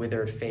pretty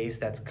withered face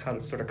that's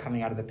sort of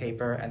coming out of the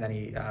paper, and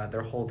then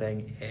they're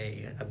holding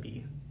a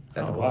bee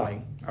that's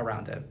glowing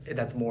around it.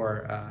 That's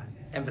more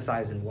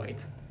emphasized in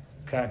white.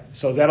 Okay,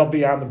 so that'll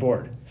be on the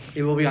board.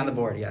 It will be on the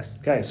board, yes.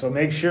 Okay, so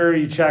make sure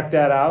you check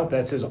that out.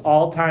 That's his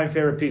all-time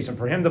favorite piece, and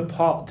for him to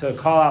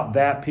call out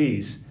that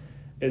piece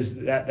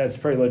that's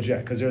pretty legit,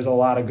 because there's a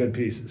lot of good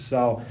pieces.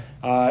 So,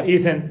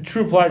 Ethan,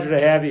 true pleasure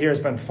to have you here. It's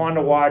been fun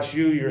to watch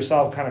you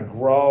yourself kind of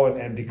grow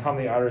and become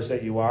the artist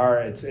that you are.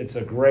 It's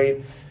a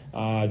great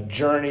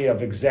journey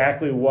of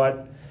exactly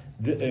what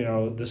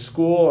the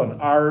school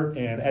and art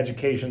and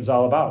education is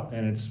all about,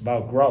 and it's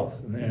about growth,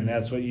 and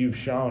that's what you've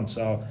shown.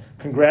 So,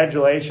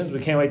 congratulations. We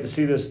can't wait to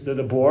see this to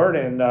the board,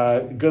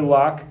 and good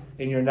luck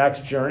in your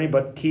next journey.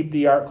 But keep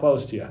the art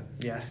close to you.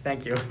 Yes,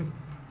 thank you.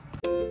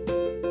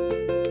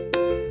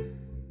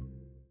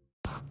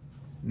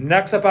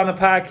 Next up on the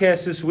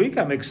podcast this week,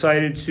 I'm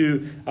excited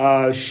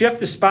to shift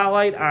the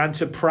spotlight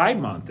onto Pride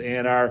Month.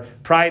 And our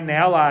Pride and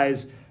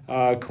Allies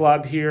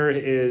club here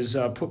is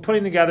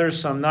putting together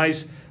some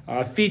nice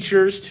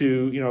features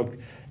to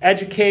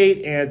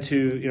educate and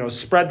to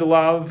spread the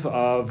love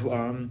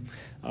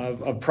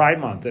of Pride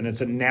Month, and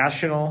it's a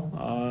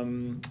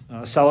national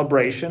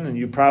celebration. And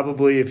you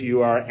probably, if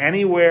you are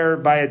anywhere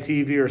by a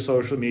TV or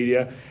social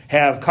media,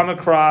 have come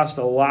across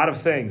a lot of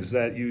things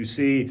that you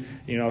see,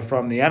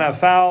 from the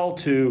NFL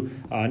to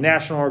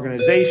national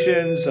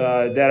organizations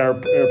that are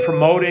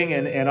promoting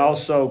and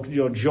also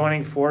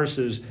joining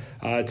forces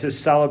to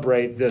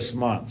celebrate this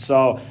month.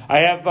 So I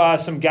have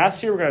some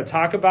guests here. We're going to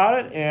talk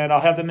about it, and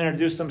I'll have them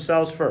introduce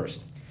themselves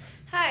first.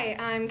 Hi,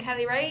 I'm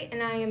Callie Wright,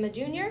 and I am a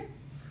junior.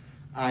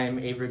 I'm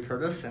Avery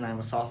Curtis, and I'm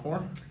a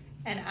sophomore.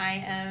 And I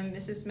am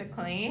Mrs.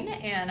 McLean,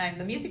 and I'm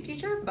the music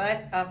teacher,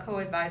 but a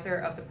co-advisor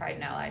of the Pride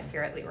and Allies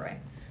here at Leroy.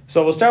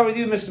 So we'll start with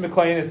you, Mrs.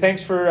 McLean, and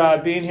thanks for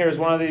being here as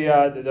one of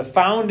the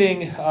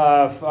founding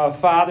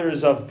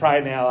fathers of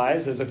Pride and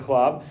Allies as a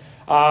club.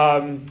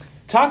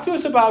 Talk to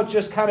us about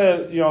just kind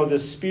of the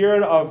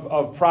spirit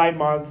of Pride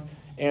Month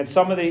and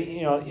some of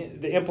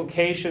the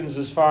implications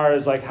as far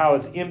as like how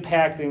it's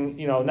impacting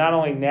not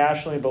only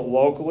nationally but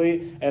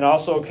locally, and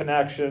also a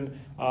connection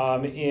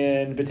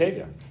in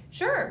Batavia.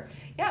 Sure.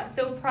 Yeah,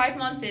 so Pride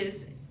Month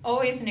is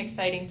always an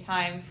exciting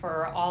time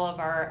for all of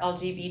our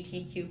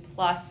LGBTQ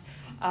plus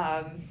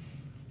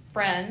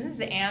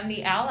friends and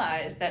the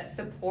allies that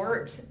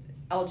support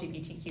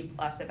LGBTQ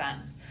plus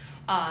events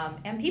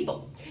and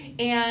people.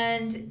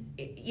 And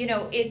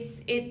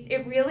it's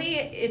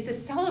a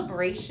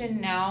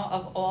celebration now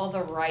of all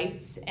the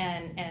rights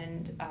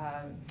and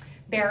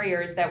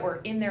barriers that were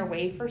in their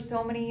way for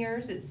so many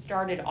years. It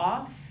started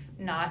off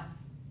not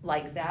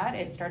like that.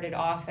 It started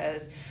off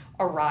as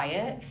a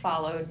riot,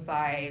 followed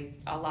by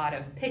a lot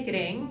of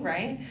picketing,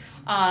 right?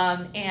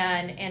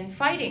 And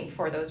fighting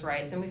for those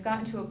rights. And we've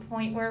gotten to a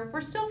point where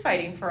we're still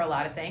fighting for a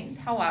lot of things.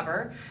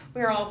 However,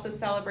 we're also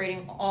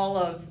celebrating all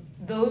of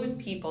those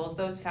peoples,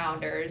 those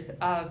founders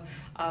of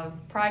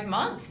Pride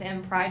Month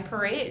and Pride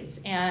parades.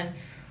 And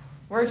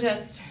we're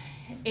just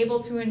able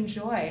to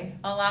enjoy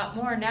a lot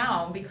more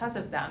now because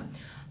of them.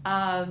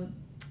 I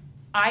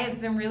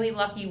have been really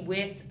lucky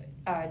with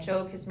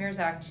Joe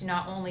Kazmierzak to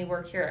not only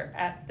work here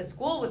at the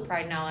school with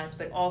Pride and Allies,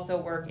 but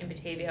also work in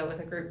Batavia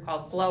with a group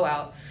called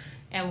Blowout.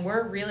 And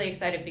we're really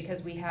excited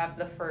because we have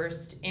the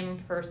first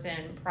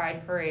in-person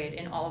Pride Parade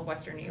in all of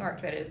Western New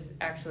York that is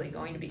actually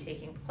going to be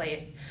taking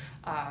place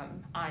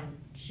on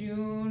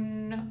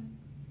June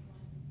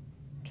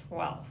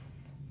 12th.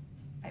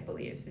 I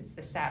believe it's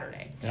the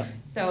Saturday. Yep.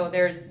 So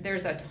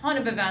there's a ton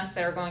of events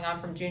that are going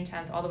on from June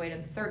 10th all the way to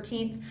the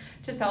 13th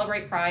to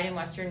celebrate Pride in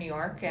Western New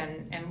York,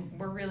 and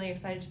we're really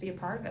excited to be a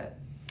part of it.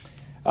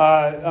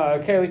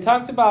 Kaylee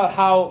talked about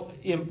how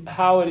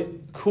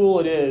cool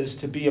it is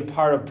to be a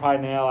part of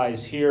Pride and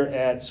Allies here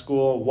at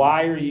school.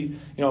 Why are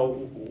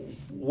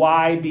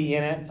why be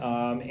in it,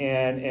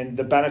 and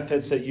the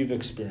benefits that you've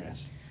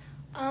experienced?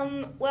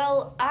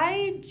 Well,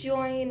 I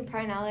joined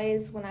Pride and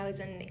Allies when I was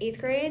in 8th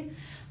grade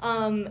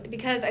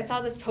because I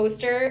saw this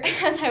poster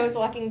as I was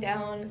walking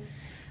down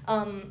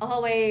a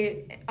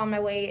hallway on my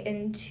way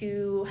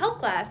into health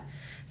class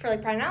for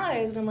Pride and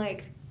Allies, and I'm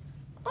like,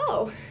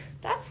 oh,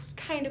 that's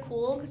kind of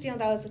cool, because that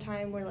was a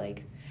time where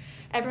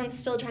everyone's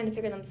still trying to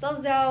figure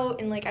themselves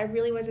out, and I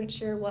really wasn't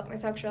sure what my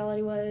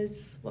sexuality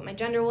was, what my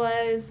gender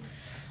was.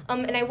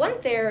 And I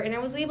went there, and I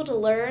was able to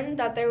learn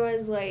that there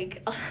was a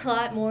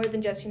lot more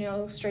than just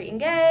straight and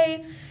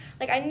gay.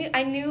 I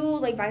knew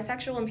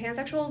bisexual and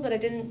pansexual, but I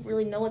didn't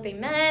really know what they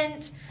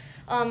meant.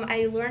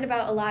 I learned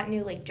about a lot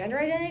new gender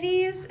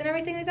identities and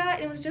everything like that.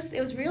 And it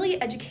was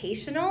really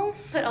educational,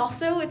 but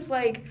also it's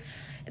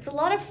a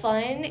lot of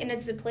fun, and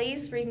it's a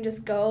place where you can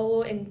just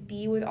go and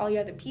be with all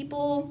your other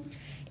people,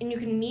 and you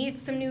can meet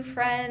some new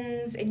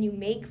friends, and you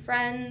make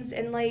friends,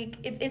 and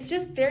it's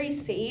just very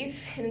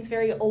safe, and it's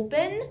very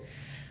open.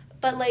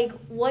 But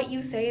what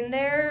you say in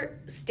there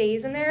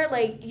stays in there.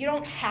 You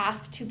don't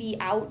have to be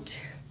out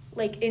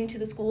into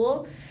the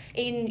school,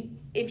 and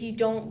if you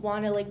don't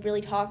want to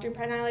really talk to your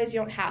Pride and Allies, you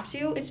don't have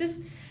to. It's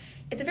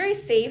a very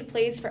safe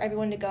place for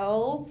everyone to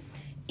go,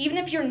 even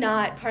if you're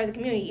not part of the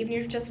community. Even if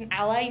you're just an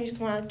ally and you just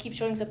want to keep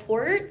showing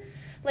support,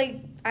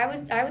 I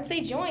would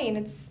say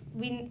join.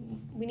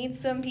 We need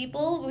some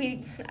people.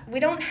 We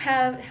don't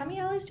have, how many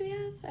allies do we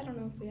have? I don't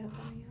know if we have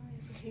that many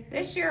allies this year.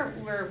 This year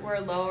we're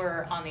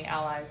lower on the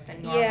allies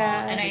than normal,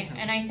 yeah.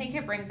 And I think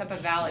it brings up a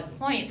valid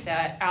point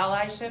that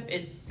allyship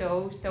is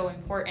so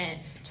important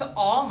to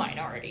all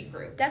minority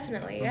groups.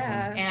 Definitely,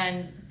 yeah.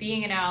 And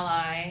being an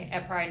ally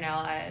at Pride and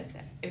Allies,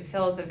 it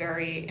fills a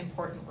very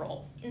important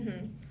role.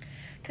 Mm-hmm.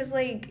 Because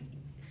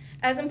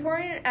as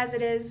important as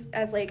it is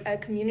as a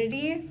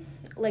community,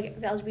 the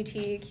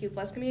LGBTQ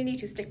plus community,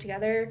 to stick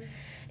together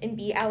and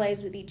be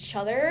allies with each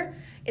other,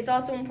 it's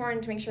also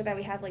important to make sure that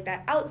we have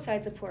that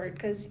outside support,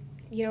 because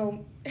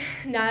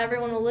not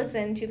everyone will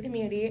listen to the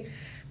community,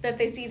 but if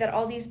they see that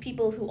all these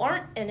people who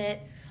aren't in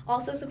it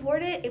also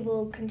support it, it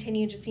will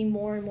continue to just be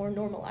more and more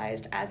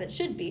normalized, as it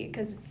should be,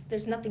 because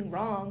there's nothing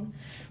wrong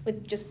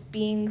with just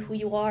being who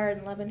you are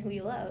and loving who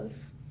you love.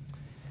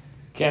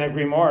 Can't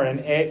agree more. And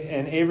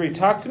Avery,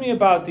 talk to me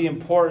about the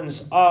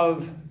importance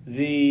of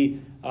the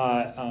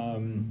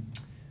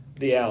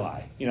the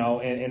ally,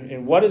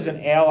 and what does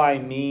an ally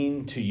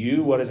mean to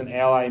you? What does an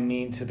ally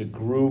mean to the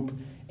group?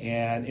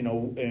 And,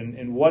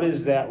 and what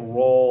is that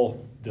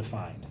role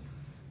defined?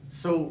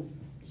 So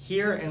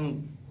here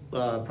in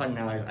Pride and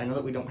Allies, I know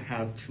that we don't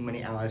have too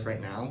many allies right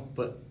now,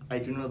 but I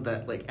do know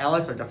that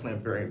allies are definitely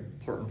a very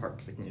important part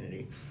to the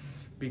community,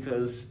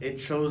 because it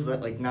shows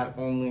that not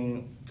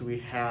only do we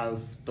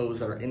have those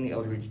that are in the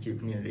LGBTQ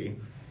community,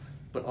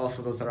 but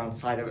also those that are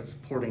outside of it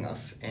supporting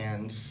us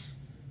and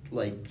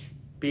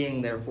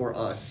being there for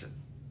us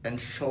and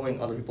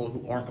showing other people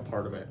who aren't a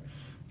part of it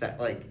that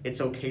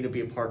it's okay to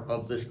be a part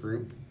of this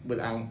group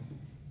without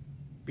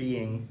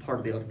being part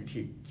of the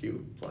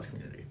LGBTQ plus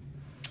community.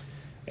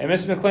 And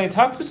Ms. McLean,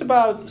 talk to us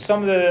about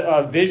some of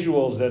the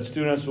visuals that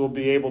students will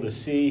be able to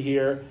see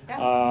here,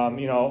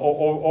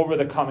 over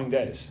the coming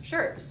days.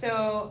 Sure.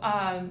 So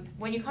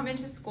when you come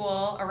into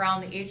school,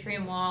 around the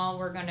atrium wall,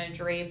 we're going to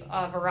drape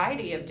a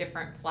variety of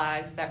different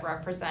flags that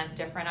represent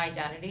different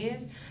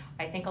identities.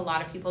 I think a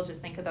lot of people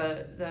just think of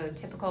the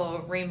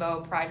typical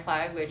rainbow pride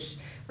flag, which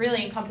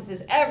really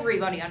encompasses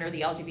everybody under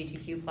the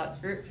LGBTQ plus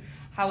group.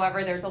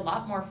 However, there's a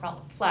lot more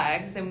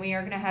flags, and we are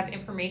going to have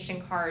information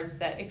cards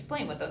that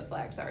explain what those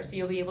flags are. So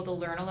you'll be able to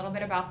learn a little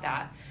bit about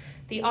that.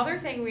 The other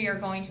thing we are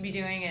going to be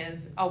doing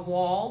is a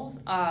wall,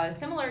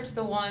 similar to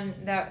the one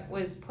that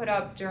was put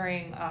up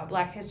during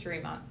Black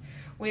History Month,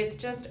 with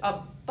just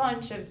a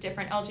bunch of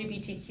different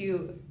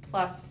LGBTQ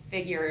plus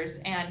figures.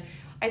 And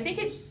I think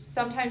it's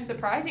sometimes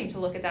surprising to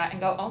look at that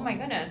and go, oh my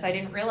goodness, I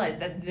didn't realize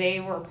that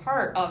they were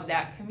part of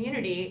that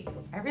community.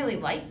 I really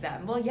like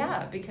them. Well,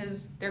 yeah,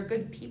 because they're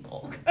good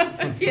people.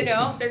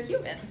 They're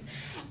humans.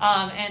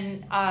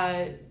 And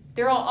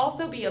there will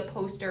also be a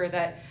poster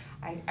that,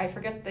 I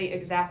forget the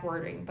exact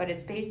wording, but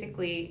it's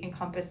basically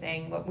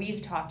encompassing what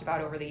we've talked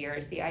about over the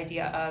years, the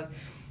idea of,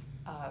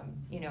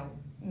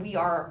 we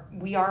are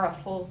a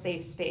full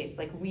safe space.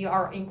 We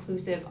are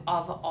inclusive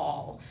of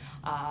all.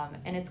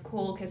 And it's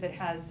cool because it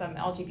has some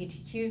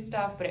LGBTQ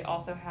stuff, but it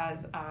also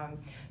has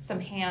some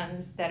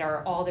hands that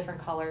are all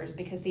different colors,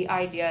 because the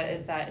idea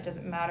is that it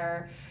doesn't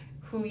matter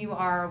who you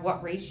are,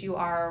 what race you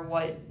are,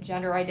 what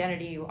gender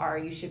identity you are,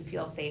 you should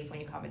feel safe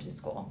when you come into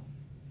school.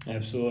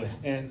 Absolutely.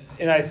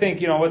 And I think,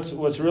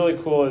 what's really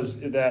cool is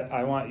that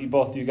I want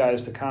both of you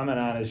guys to comment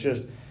on is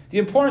just the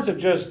importance of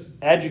just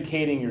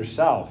educating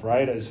yourself,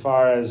 right? As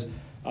far as,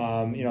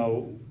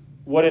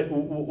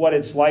 what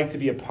it's like to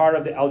be a part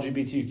of the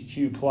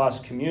LGBTQ plus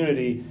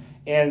community,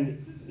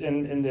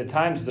 and at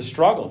times the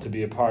struggle to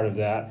be a part of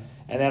that,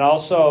 and then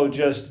also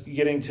just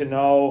getting to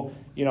know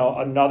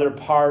another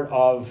part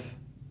of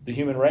the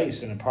human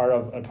race and a part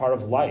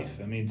of life.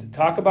 I mean, to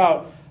talk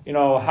about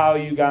how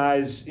you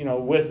guys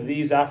with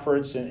these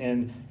efforts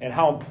and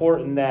how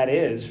important that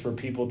is for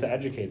people to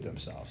educate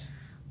themselves.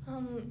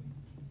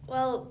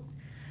 Well,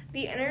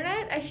 the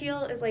internet, I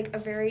feel, is a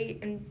very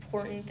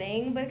important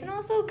thing, but it can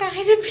also kind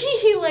of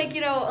be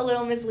a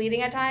little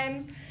misleading at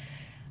times.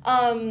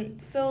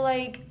 So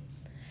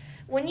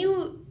when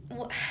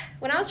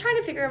I was trying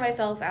to figure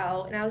myself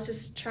out, and I was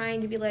just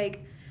trying to be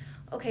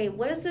okay,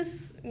 what does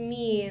this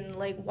mean?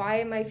 Why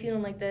am I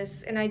feeling like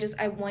this? And I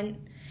went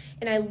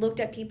and I looked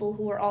at people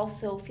who were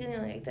also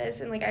feeling like this,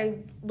 and I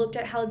looked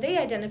at how they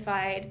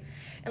identified,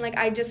 and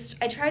I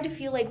tried to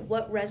feel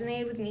what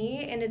resonated with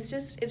me. And it's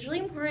really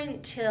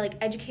important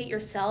to educate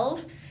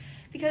yourself,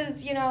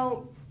 because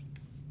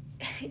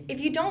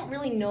if you don't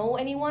really know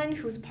anyone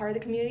who's part of the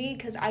community,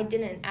 because I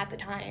didn't at the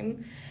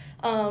time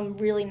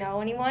really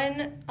know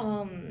anyone,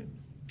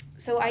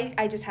 so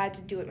I just had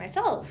to do it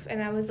myself,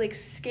 and I was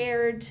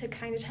scared to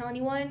kind of tell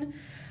anyone,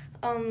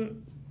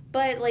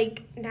 but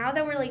now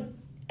that we're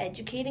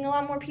educating a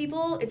lot more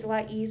people, it's a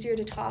lot easier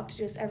to talk to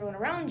just everyone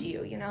around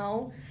you,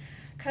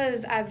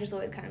 because I've just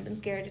always kind of been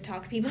scared to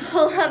talk to people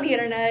on the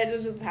internet.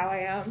 It's just how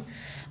I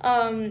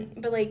am.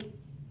 But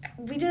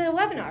we did a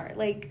webinar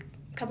a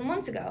couple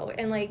months ago,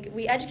 and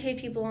we educate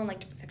people on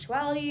different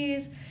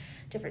sexualities,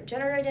 different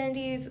gender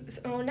identities.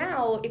 So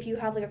now if you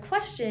have a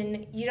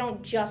question, you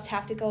don't just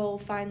have to go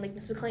find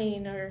Ms.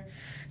 McLean or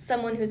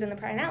someone who's in the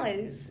Pride and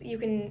Allies. You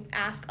can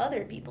ask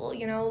other people,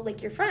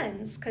 your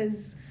friends,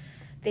 because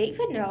they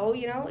could know.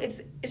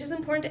 It's just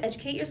important to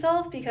educate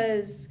yourself,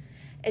 because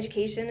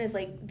education is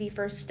the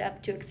first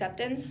step to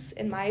acceptance,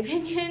 in my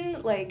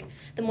opinion.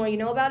 The more you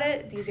know about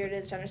it, the easier it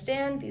is to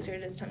understand, the easier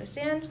it is to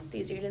understand, the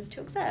easier it is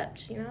to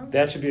accept,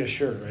 That should be a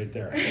shirt right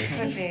there.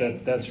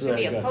 That's it really should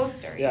be a good.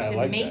 poster. Yeah,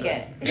 you should make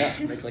it. Yeah.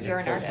 Make You're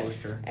a an cool artist.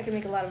 poster. I could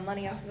make a lot of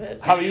money off of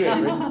it. How are you,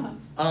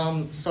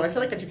 Avery? So I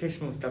feel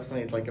education was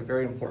definitely a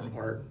very important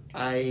part.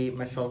 I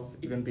myself,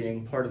 even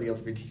being part of the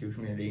LGBTQ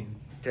community,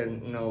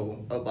 didn't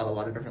know about a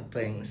lot of different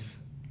things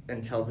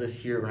until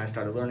this year when I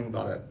started learning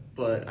about it.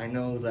 But I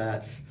know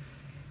that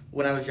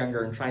when I was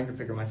younger and trying to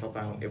figure myself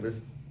out, it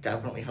was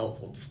definitely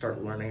helpful to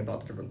start learning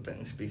about different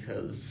things,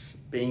 because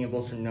being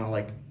able to know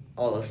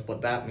all this,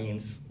 what that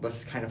means, this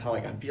is kind of how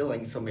I'm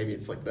feeling, so maybe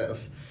it's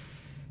this.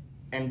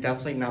 And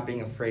definitely not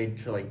being afraid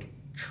to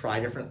try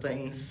different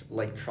things,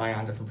 try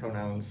on different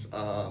pronouns,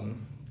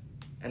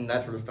 and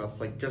that sort of stuff.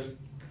 Just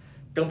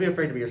don't be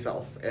afraid to be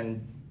yourself,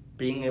 and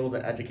being able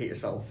to educate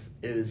yourself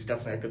is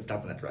definitely a good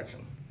step in that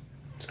direction.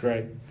 That's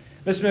great.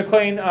 Mr.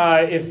 McLean,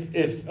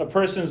 if a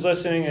person is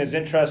listening and is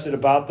interested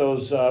about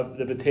those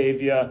the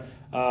Batavia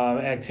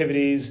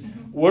activities,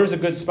 where's a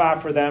good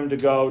spot for them to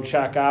go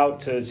check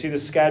out to see the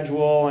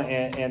schedule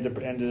and to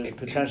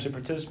potentially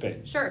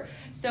participate? Sure.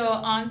 So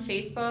on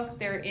Facebook,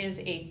 there is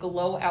a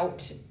Glow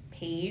Out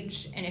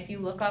page, and if you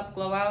look up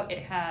Glow Out,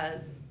 it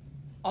has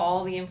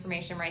all the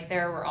information right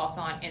there. We're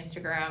also on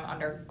Instagram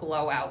under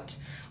Glow Out.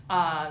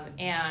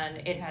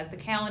 And it has the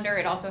calendar.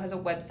 It also has a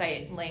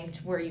website linked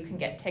where you can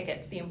get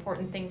tickets. The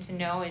important thing to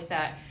know is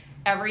that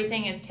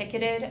everything is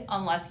ticketed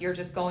unless you're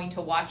just going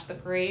to watch the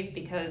parade,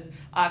 because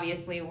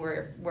obviously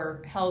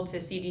we're held to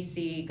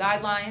CDC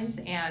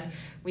guidelines and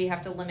we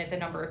have to limit the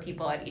number of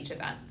people at each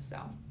event. So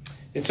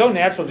it's so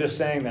natural just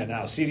saying that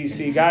now.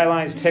 CDC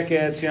guidelines,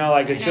 tickets,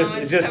 like it's just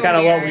so kind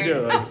of weird. what we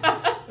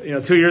do.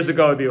 Like, 2 years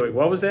ago it'd be like,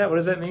 what was that? What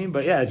does that mean?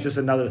 But yeah, it's just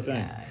another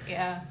thing.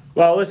 Yeah.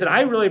 Well, listen,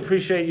 I really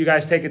appreciate you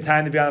guys taking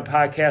time to be on the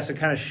podcast and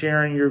kind of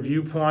sharing your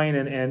viewpoint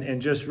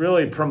and just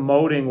really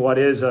promoting what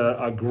is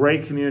a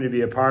great community to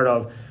be a part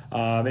of.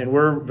 And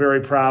we're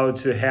very proud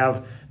to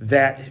have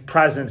that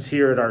presence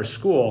here at our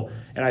school.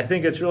 And I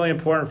think it's really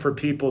important for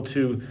people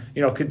to,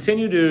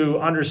 continue to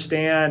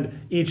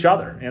understand each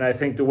other. And I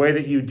think the way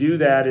that you do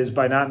that is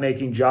by not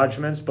making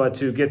judgments, but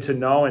to get to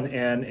know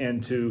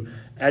and to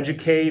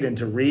educate and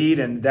to read.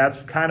 And that's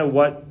kind of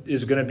what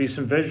is going to be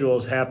some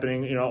visuals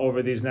happening,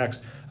 over these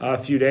next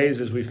few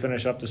days as we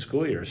finish up the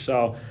school year.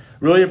 So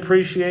really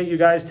appreciate you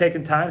guys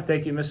taking time.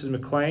 Thank you, Mrs.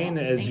 McLean,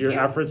 as your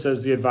efforts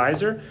as the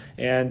advisor.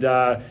 And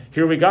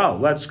here we go.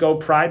 Let's go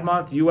Pride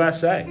Month,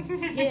 USA.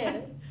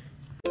 Yeah.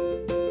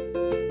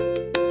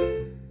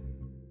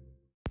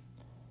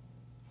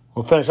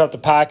 We'll finish up the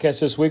podcast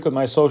this week with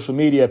my social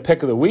media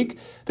pick of the week.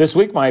 This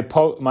week, my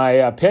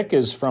pick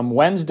is from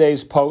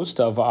Wednesday's post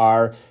of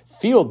our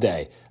field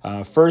day.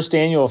 First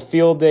annual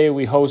field day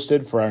we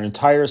hosted for our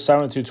entire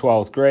 7th through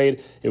 12th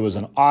grade. It was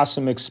an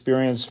awesome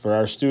experience for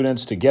our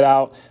students to get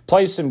out,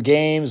 play some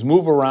games,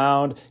 move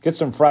around, get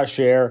some fresh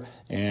air,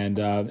 and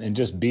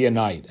just be a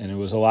night. And it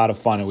was a lot of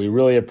fun. And we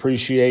really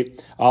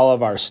appreciate all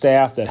of our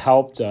staff that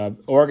helped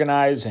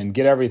organize and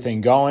get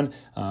everything going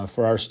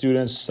for our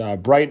students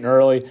bright and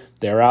early.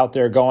 They're out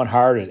there going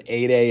hard at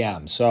 8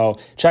 a.m. So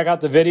check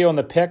out the video and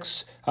the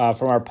pics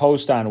from our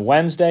post on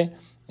Wednesday.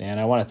 And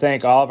I want to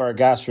thank all of our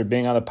guests for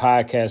being on the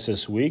podcast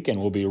this week.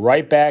 And we'll be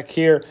right back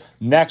here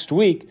next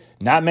week.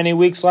 Not many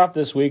weeks left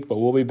this week, but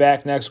we'll be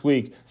back next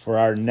week for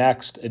our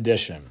next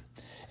edition.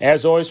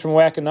 As always, from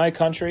Wack and Night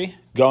Country,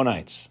 go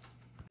Knights.